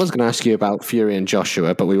 So I was going to ask you about Fury and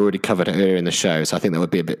Joshua, but we already covered it earlier in the show, so I think that would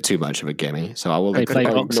be a bit too much of a gimme. So I will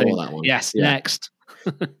ignore that one. Yes, next.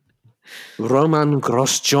 Roman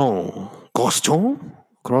Grosjean.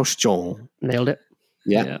 Grosjean. Nailed it.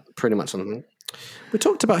 Yeah, pretty much something. We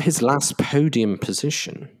talked about his last podium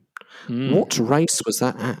position. What race was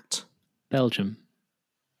that at? Belgium.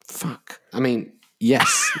 Fuck. I mean,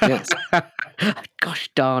 yes. Gosh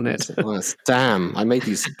darn it. Damn, I made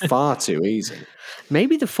these far too easy.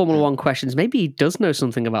 Maybe the Formula One questions, maybe he does know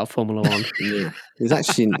something about Formula One. Yeah. He's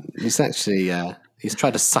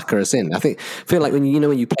tried to sucker us in. I feel like when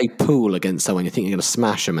you play pool against someone, you think you're going to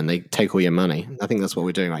smash them and they take all your money. I think that's what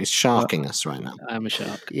we're doing. Right? He's sharking us right now. I'm a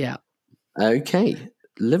shark. Yeah. Okay.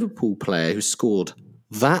 Liverpool player who scored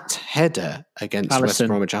that header against West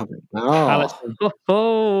Bromwich Albion.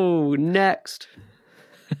 Oh, next.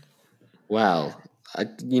 Well,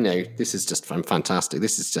 this is just fantastic.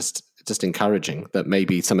 This is just encouraging that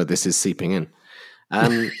maybe some of this is seeping in.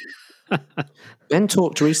 Ben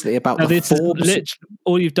talked recently about the Forbes.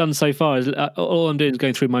 All you've done so far is all I'm doing is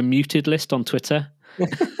going through my muted list on Twitter.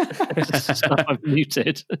 Stuff I've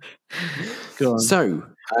muted. Go on. So,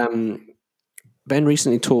 Ben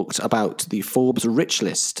recently talked about the Forbes Rich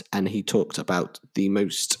List, and he talked about the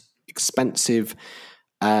most expensive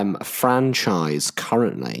franchise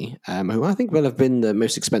currently, who I think will have been the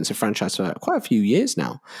most expensive franchise for quite a few years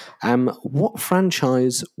now. What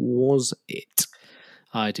franchise was it?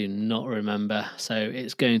 I do not remember, so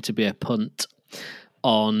it's going to be a punt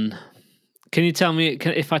on. Can you tell me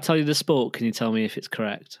if I tell you the sport? Can you tell me if it's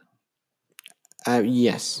correct?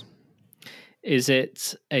 Yes. Is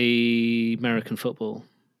it American football?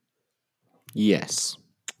 Yes.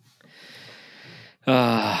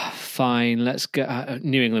 Fine. Let's go.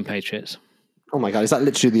 New England Patriots. Oh my God, is that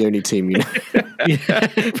literally the only team you know? Yeah,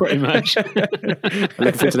 pretty much. I'm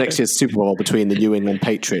looking forward to next year's Super Bowl between the New England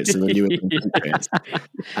Patriots and the New England Patriots.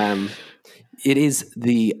 It is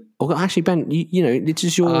the. Oh, actually, Ben, you know, it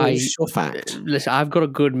is your fact. Listen, I've got a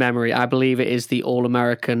good memory. I believe it is the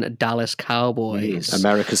All-American Dallas Cowboys.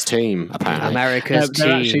 America's team, apparently. America's team.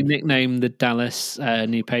 They're actually nicknamed the Dallas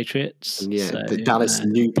New Patriots. Yeah, so, the Dallas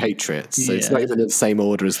New Patriots. So it's not even in the same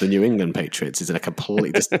order as the New England Patriots. It's in a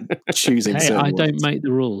completely just choosing. Hey, I don't make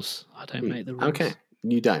the rules. Okay,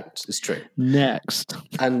 you don't. It's true. Next.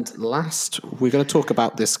 And last, we're going to talk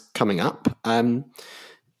about this coming up.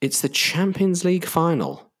 It's the Champions League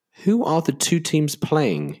final. Who are the two teams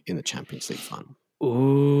playing in the Champions League final?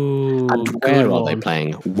 Ooh, and where are they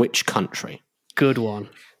playing? Which country? Good one.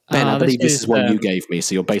 Ben, I believe this is one you gave me,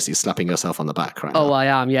 so you're basically slapping yourself on the back right now. Oh, I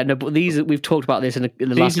am. Yeah, no, but we've talked about this in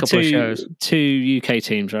the last couple of shows. Two UK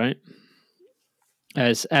teams, right?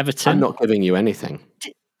 As Everton. I'm not giving you anything.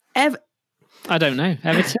 I don't know.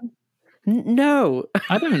 Everton? No.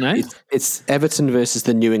 I don't know. It's Everton versus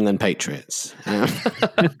the New England Patriots. No,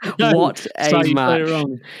 what a match.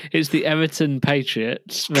 Wrong. It's the Everton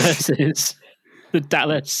Patriots versus the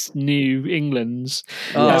Dallas New Englands.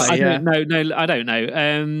 Oh, I yeah. I don't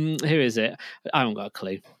know. Who is it? I haven't got a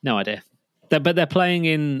clue. No idea. But they're playing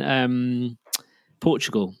in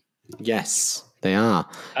Portugal. Yes, they are.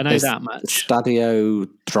 I know that much. Stadio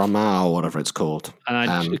Dromao, whatever it's called. And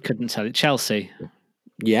I couldn't tell it. Chelsea.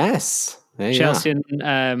 Yes. Chelsea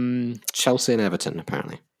and Chelsea and Everton,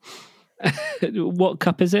 apparently. What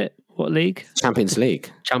cup is it? What league? Champions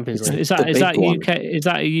League. Champions League. Is that UK? Is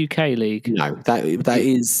that a UK league? No, that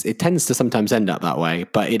is. It tends to sometimes end up that way,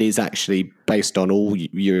 but it is actually based on all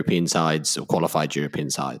European sides or qualified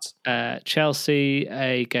European sides. Chelsea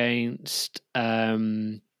against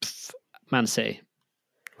Man City.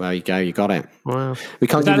 Well, you go. You got it. Wow. We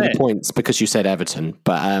can't give you the points because you said Everton,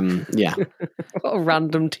 but yeah. What a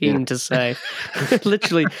random team to say.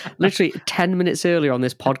 literally 10 minutes earlier on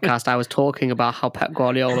this podcast, I was talking about how Pep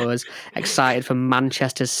Guardiola was excited for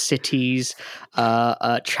Manchester City's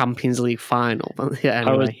Champions League final. Yeah,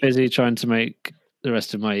 anyway. I was busy trying to make the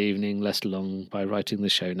rest of my evening less long by writing the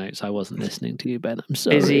show notes. I wasn't listening to you, Ben. I'm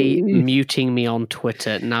sorry. Busy muting me on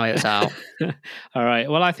Twitter. Now it's out. All right.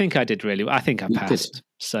 Well, I think I did really well. I think I passed.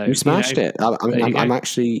 So you smashed it. I'm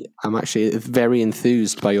actually very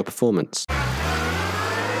enthused by your performance.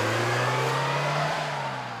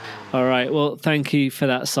 All right. Well, thank you for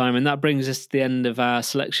that, Simon. That brings us to the end of our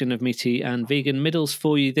selection of meaty and vegan middles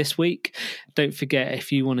for you this week. Don't forget,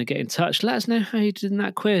 if you want to get in touch, let us know how you did in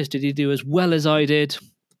that quiz. Did you do as well as I did?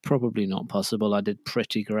 Probably not possible. I did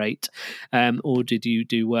pretty great. Or did you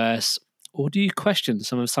do worse? Or do you question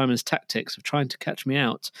some of Simon's tactics of trying to catch me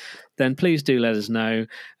out? Then please do let us know.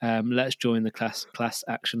 Let's join the class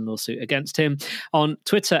action lawsuit against him. On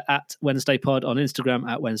Twitter at WednesdayPod, on Instagram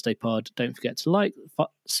at WednesdayPod. Don't forget to like,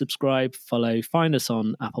 subscribe, follow, find us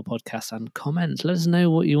on Apple Podcasts and comment. Let us know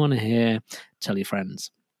what you want to hear. Tell your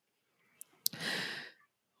friends.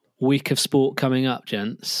 Week of sport coming up,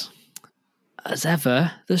 gents. As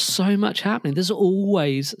ever, there's so much happening. There's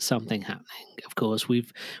always something happening. Of course,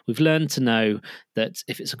 we've learned to know that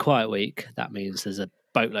if it's a quiet week, that means there's a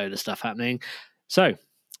boatload of stuff happening. So,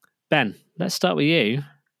 Ben, let's start with you.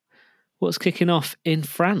 What's kicking off in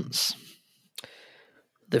France?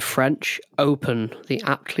 The French Open, the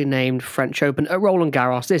aptly named French Open at Roland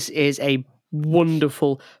Garros. This is a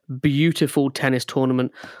wonderful, beautiful tennis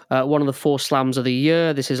tournament. One of the 4 slams of the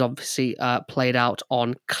year. This is obviously played out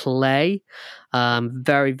on clay.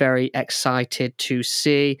 Very, very excited to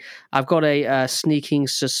see. I've got a sneaking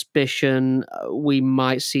suspicion we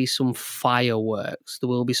might see some fireworks. There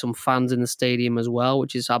will be some fans in the stadium as well,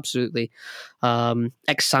 which is absolutely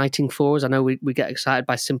exciting for us. I know we get excited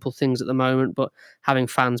by simple things at the moment, but having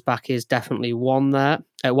fans back is definitely one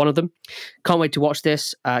of them. Can't wait to watch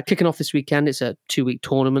this. Kicking off this weekend. It's a 2-week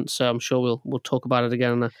tournament, so I'm sure we'll talk about it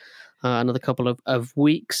again in another couple of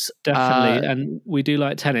weeks. Definitely, and we do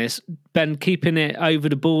like tennis. Ben, keeping it over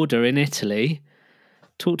the border in Italy,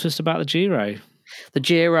 talk to us about the Giro. The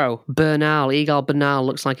Giro, Egal Bernal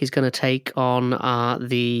looks like he's going to take on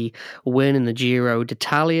the win in the Giro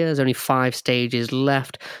d'Italia. There's only 5 stages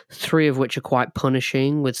left, 3 of which are quite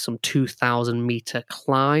punishing with some 2,000-meter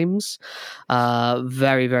climbs.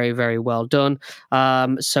 Very, very, very well done.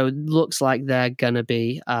 So it looks like they're going to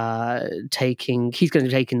be he's going to be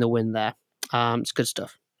taking the win there. It's good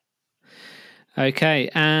stuff. Okay,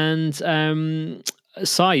 and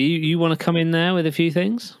Sai, you want to come in there with a few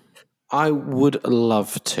things? I would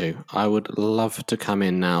love to. I would love to come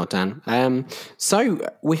in now, Dan. So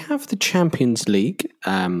we have the Champions League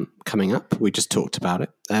coming up. We just talked about it.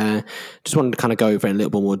 Just wanted to kind of go over it in a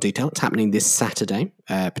little bit more detail. It's happening this Saturday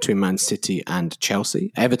between Man City and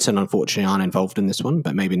Chelsea. Everton, unfortunately, aren't involved in this one,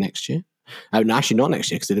 but maybe next year. No, actually not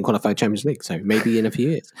next year because they didn't qualify Champions League, so maybe in a few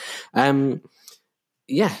years.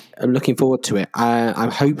 Yeah, I'm looking forward to it.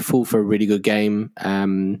 I'm hopeful for a really good game.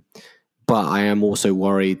 But I am also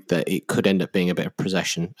worried that it could end up being a bit of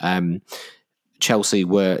possession. Chelsea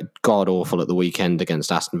were god-awful at the weekend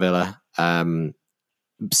against Aston Villa.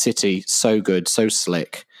 City, so good, so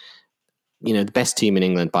slick. The best team in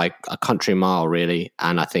England by a country mile, really.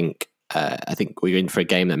 And I think we're in for a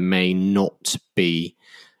game that may not be,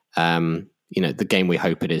 the game we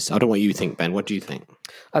hope it is. I don't know what you think, Ben. What do you think?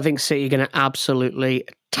 I think City are going to absolutely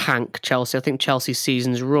tank Chelsea. I think Chelsea's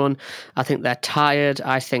season's run. I think they're tired.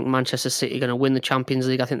 I think Manchester City are going to win the Champions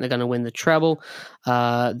League. I think they're going to win the treble,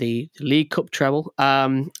 the League Cup treble.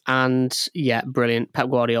 And yeah, brilliant. Pep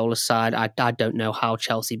Guardiola's side. I don't know how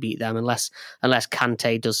Chelsea beat them unless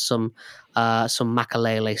Kante does some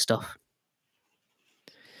Makalele stuff.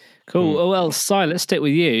 Cool. Well, Si, let's stick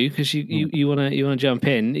with you because you want to jump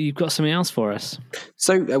in. You've got something else for us.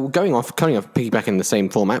 So coming off, piggybacking the same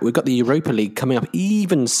format, we've got the Europa League coming up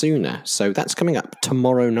even sooner. So that's coming up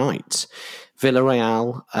tomorrow night.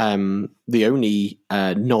 Villarreal, the only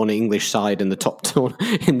non-English side in the top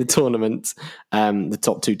in the tournament, the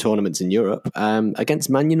top 2 tournaments in Europe, against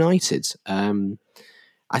Man United.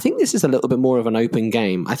 I think this is a little bit more of an open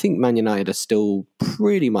game. I think Man United are still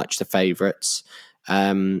pretty much the favourites.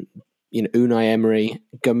 Unai Emery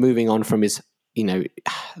moving on from his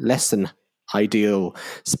less than ideal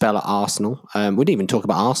spell at Arsenal. We didn't even talk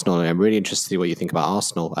about Arsenal. I'm really interested to see what you think about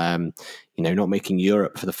Arsenal. Not making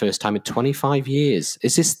Europe for the first time in 25 years.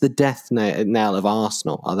 Is this the death knell of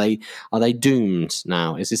Arsenal? Are they doomed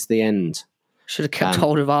now? Is this the end? Should have kept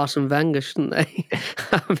hold of Arsene Wenger, shouldn't they?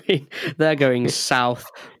 I mean, they're going south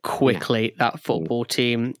quickly, that football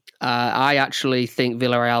team. I actually think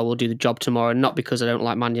Villarreal will do the job tomorrow, not because I don't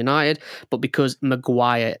like Man United, but because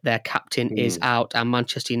Maguire, their captain, is out and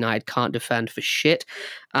Manchester United can't defend for shit.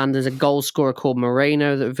 And there's a goal scorer called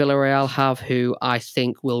Moreno that Villarreal have who I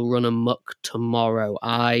think will run amok tomorrow.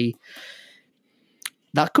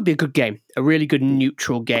 That could be a good game, a really good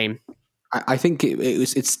neutral game. I think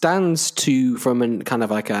it stands to, from an kind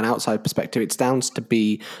of like an outside perspective, it stands to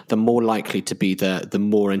be the more likely to be the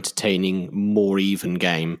more entertaining, more even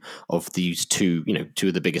game of these two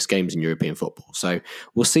of the biggest games in European football. So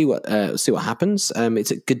we'll see what happens.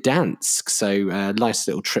 It's at Gdansk, so nice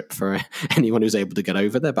little trip for anyone who's able to get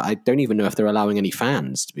over there. But I don't even know if they're allowing any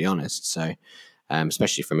fans, to be honest. So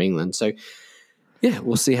especially from England. So yeah,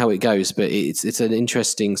 we'll see how it goes. But it's an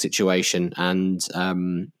interesting situation, and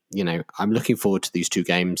I'm looking forward to these 2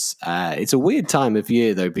 games. It's a weird time of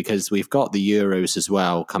year, though, because we've got the Euros as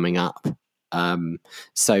well coming up.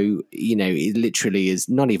 So, it literally is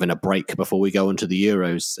not even a break before we go into the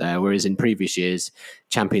Euros, whereas in previous years,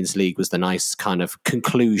 Champions League was the nice kind of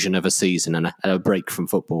conclusion of a season and a break from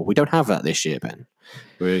football. We don't have that this year, Ben.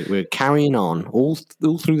 We're carrying on all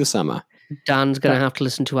through the summer. Dan's going to have to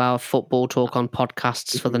listen to our football talk on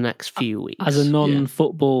podcasts for the next few weeks. As a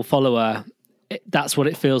non-football follower, that's what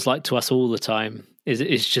it feels like to us all the time.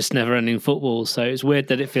 It's just never-ending football. So it's weird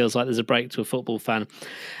that it feels like there's a break to a football fan.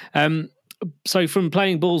 So from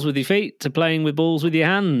playing balls with your feet to playing with balls with your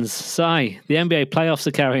hands, Si, the NBA playoffs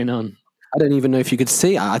are carrying on. I don't even know if you could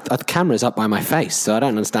see it. The camera's up by my face, so I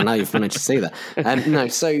don't understand how you've managed to see that. No,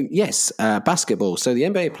 so yes, basketball. So the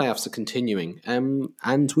NBA playoffs are continuing,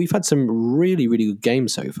 and we've had some really, really good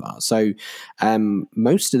games so far. So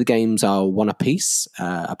most of the games are one apiece,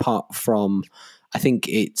 apart from, I think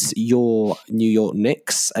it's your New York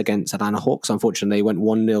Knicks against Atlanta Hawks. Unfortunately, they went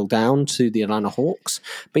 1-0 down to the Atlanta Hawks.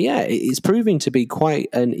 But yeah, it's proving to be quite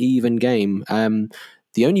an even game.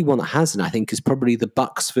 The only one that hasn't, I think, is probably the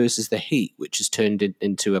Bucks versus the Heat, which has turned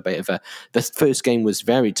into a bit of a. The first game was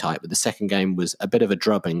very tight, but the second game was a bit of a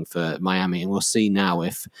drubbing for Miami, and we'll see now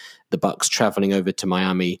if the Bucks traveling over to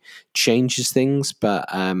Miami changes things. But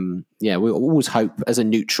we always hope, as a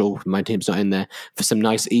neutral, my team's not in there, for some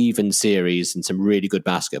nice even series and some really good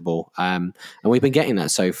basketball. And we've been getting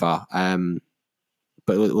that so far.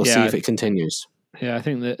 But we'll see if it continues. Yeah, I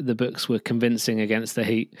think that the Bucks were convincing against the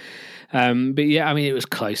Heat. But yeah, I mean, it was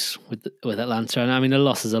close with Atlanta. And I mean, a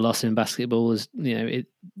loss is a loss in basketball. There's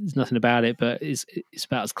nothing about it, but it's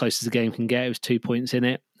about as close as a game can get. It was 2 points in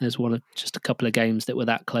it. There's just a couple of games that were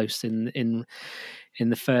that close in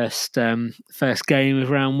the first game of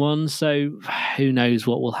round one. So who knows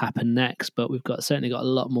what will happen next? But we've certainly got a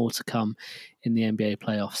lot more to come in the NBA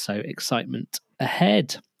playoffs. So excitement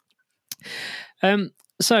ahead.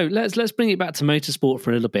 So let's bring it back to motorsport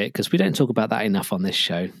for a little bit, because we don't talk about that enough on this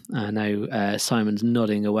show. I know Simon's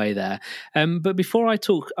nodding away there. But before I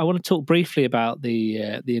talk, I want to talk briefly about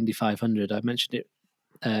the Indy 500. I mentioned it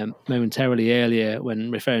momentarily earlier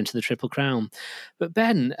when referring to the Triple Crown. But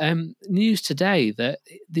Ben, news today that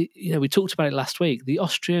we talked about it last week. The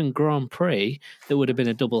Austrian Grand Prix, that would have been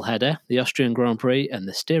a double header, the Austrian Grand Prix and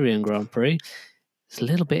the Styrian Grand Prix, is a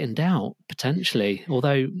little bit in doubt potentially,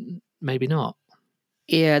 although maybe not.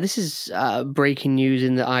 Yeah, this is breaking news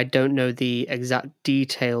in that I don't know the exact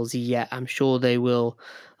details yet. I'm sure they will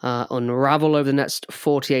unravel over the next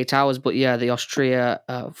 48 hours. But yeah, the Austria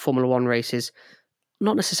Formula One races,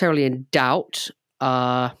 not necessarily in doubt.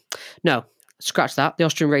 No, scratch that. The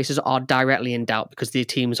Austrian races are directly in doubt because the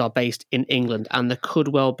teams are based in England, and there could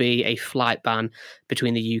well be a flight ban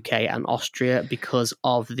between the UK and Austria because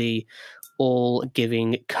of the all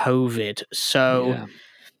giving COVID. So... Yeah.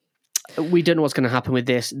 We don't know what's going to happen with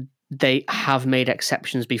this. They have made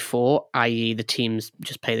exceptions before, i.e. the teams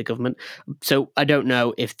just pay the government. So I don't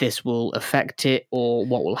know if this will affect it or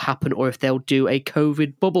what will happen, or if they'll do a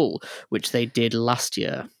COVID bubble, which they did last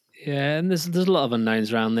year. Yeah, and there's a lot of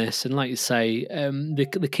unknowns around this. And like you say,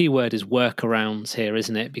 the key word is workarounds here,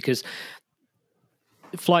 isn't it? Because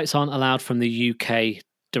flights aren't allowed from the UK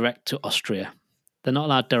direct to Austria. They're not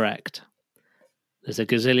allowed direct. There's a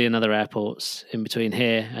gazillion other airports in between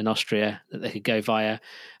here and Austria that they could go via.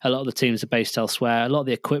 A lot of the teams are based elsewhere. A lot of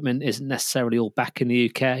the equipment isn't necessarily all back in the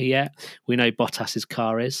UK yet. We know Bottas's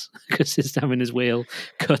car is, because he's having his wheel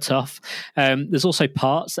cut off. There's also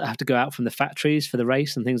parts that have to go out from the factories for the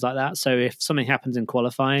race and things like that. So if something happens in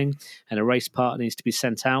qualifying and a race part needs to be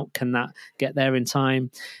sent out, can that get there in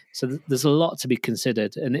time? So there's a lot to be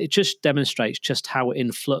considered. And it just demonstrates just how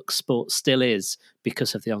in flux sport still is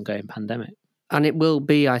because of the ongoing pandemic. And it will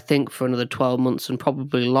be, I think, for another 12 months and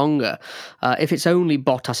probably longer. If it's only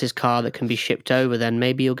Bottas's car that can be shipped over, then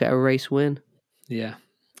maybe you'll get a race win. Yeah,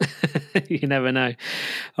 you never know.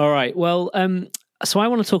 All right, well, so I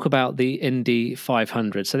want to talk about the Indy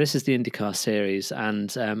 500. So this is the IndyCar series,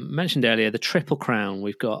 and mentioned earlier, the Triple Crown.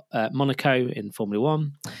 We've got Monaco in Formula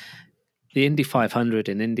One, the Indy 500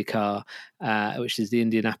 in IndyCar, which is the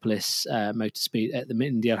Indianapolis Motor Speedway,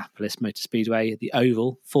 the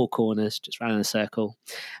Oval, 4 corners, just round in a circle,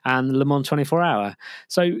 and the Le Mans 24 Hour.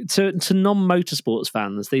 So to non-motorsports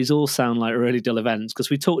fans, these all sound like really dull events, because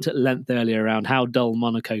we talked at length earlier around how dull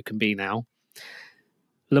Monaco can be now.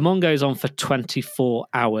 Le Mans goes on for 24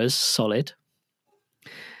 hours solid.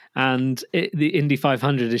 And the Indy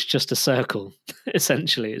 500 is just a circle,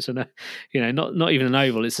 essentially. It's not even an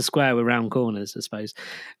oval. It's a square with round corners, I suppose.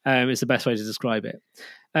 It's the best way to describe it.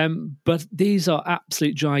 But these are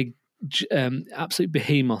absolute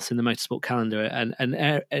behemoths in the motorsport calendar,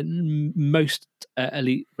 and most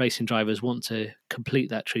elite racing drivers want to complete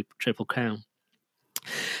that triple crown.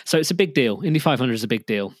 So it's a big deal. Indy 500 is a big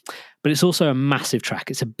deal, but it's also a massive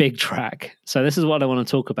track. It's a big track. So this is what I want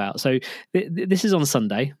to talk about. So this is on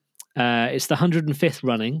Sunday. It's the 105th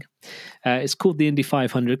running. It's called the Indy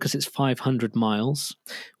 500 because it's 500 miles,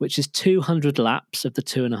 which is 200 laps of the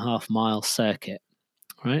 2.5 mile circuit.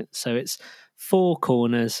 Right. So it's 4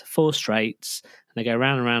 corners, 4 straights, and they go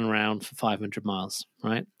round and round and round for 500 miles.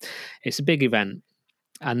 Right. It's a big event.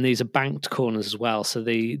 And these are banked corners as well. So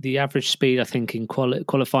the average speed, I think, in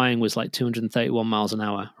qualifying was like 231 miles an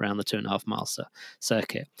hour around the 2.5 mile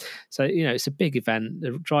circuit. So, it's a big event.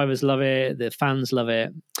 The drivers love it. The fans love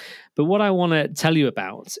it. But what I want to tell you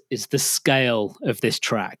about is the scale of this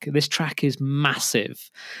track. This track is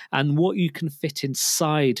massive. And what you can fit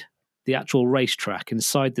inside the actual racetrack,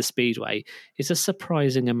 inside the speedway, is a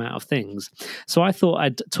surprising amount of things. So I thought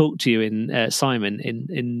I'd talk to you in Simon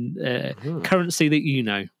in currency that you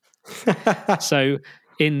know. So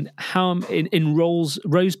in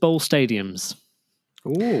Rose Bowl stadiums,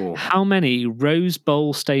 Ooh. How many Rose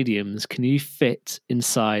Bowl stadiums can you fit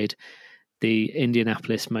inside the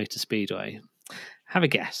Indianapolis Motor Speedway? Have a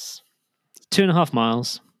guess. 2.5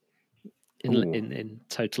 miles in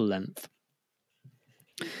total length.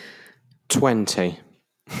 20.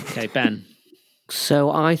 Okay, Ben.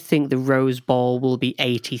 So I think the Rose Bowl will be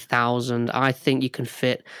 80,000. I think you can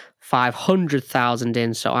fit 500,000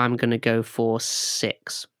 in, so I'm going to go for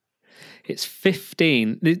 6. It's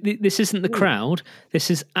 15. This isn't the crowd.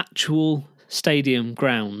 This is actual stadium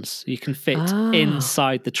grounds. You can fit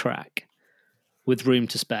inside the track with room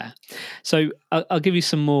to spare. So I'll give you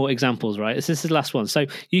some more examples, right? This is the last one. So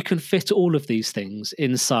you can fit all of these things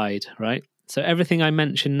inside, right? So everything I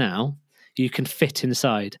mentioned now, you can fit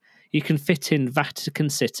inside. You can fit in Vatican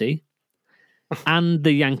City and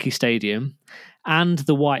the Yankee Stadium and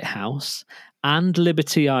the White House and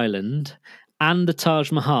Liberty Island and the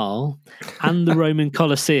Taj Mahal and the Roman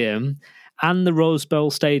Colosseum and the Rose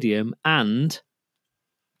Bowl Stadium and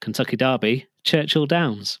Kentucky Derby, Churchill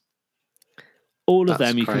Downs. All of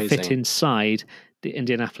them you can fit inside the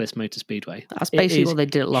Indianapolis Motor Speedway. That's basically what they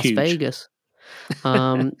did at Las Vegas.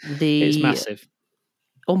 It's massive.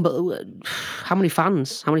 But how many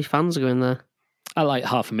fans? How many fans are going there? Like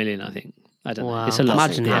 500,000, I think. I don't know. It's a lot.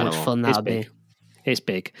 Imagine how much fun that would be. It's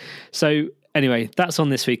big. So anyway, that's on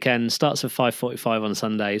this weekend. Starts at 5:45 on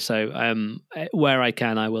Sunday. So where I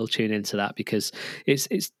can, I will tune into that because it's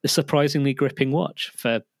a surprisingly gripping watch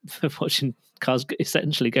for watching cars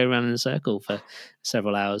essentially go around in a circle for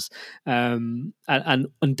several hours, and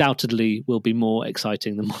undoubtedly will be more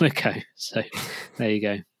exciting than Monaco. So there you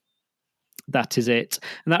go. That is it.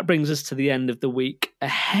 And that brings us to the end of the week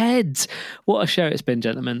ahead. What a show it's been,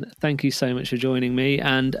 gentlemen. Thank you so much for joining me.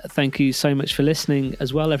 And thank you so much for listening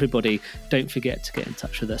as well, everybody. Don't forget to get in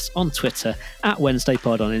touch with us on Twitter at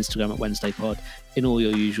WednesdayPod, on Instagram at WednesdayPod. In all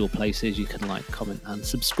your usual places, you can like, comment and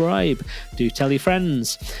subscribe. Do tell your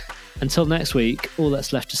friends. Until next week, all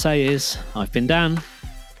that's left to say is, I've been Dan.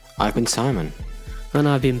 I've been Simon. And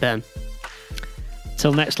I've been Ben.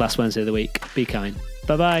 Till next last Wednesday of the week, be kind.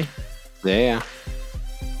 Bye-bye. Yeah.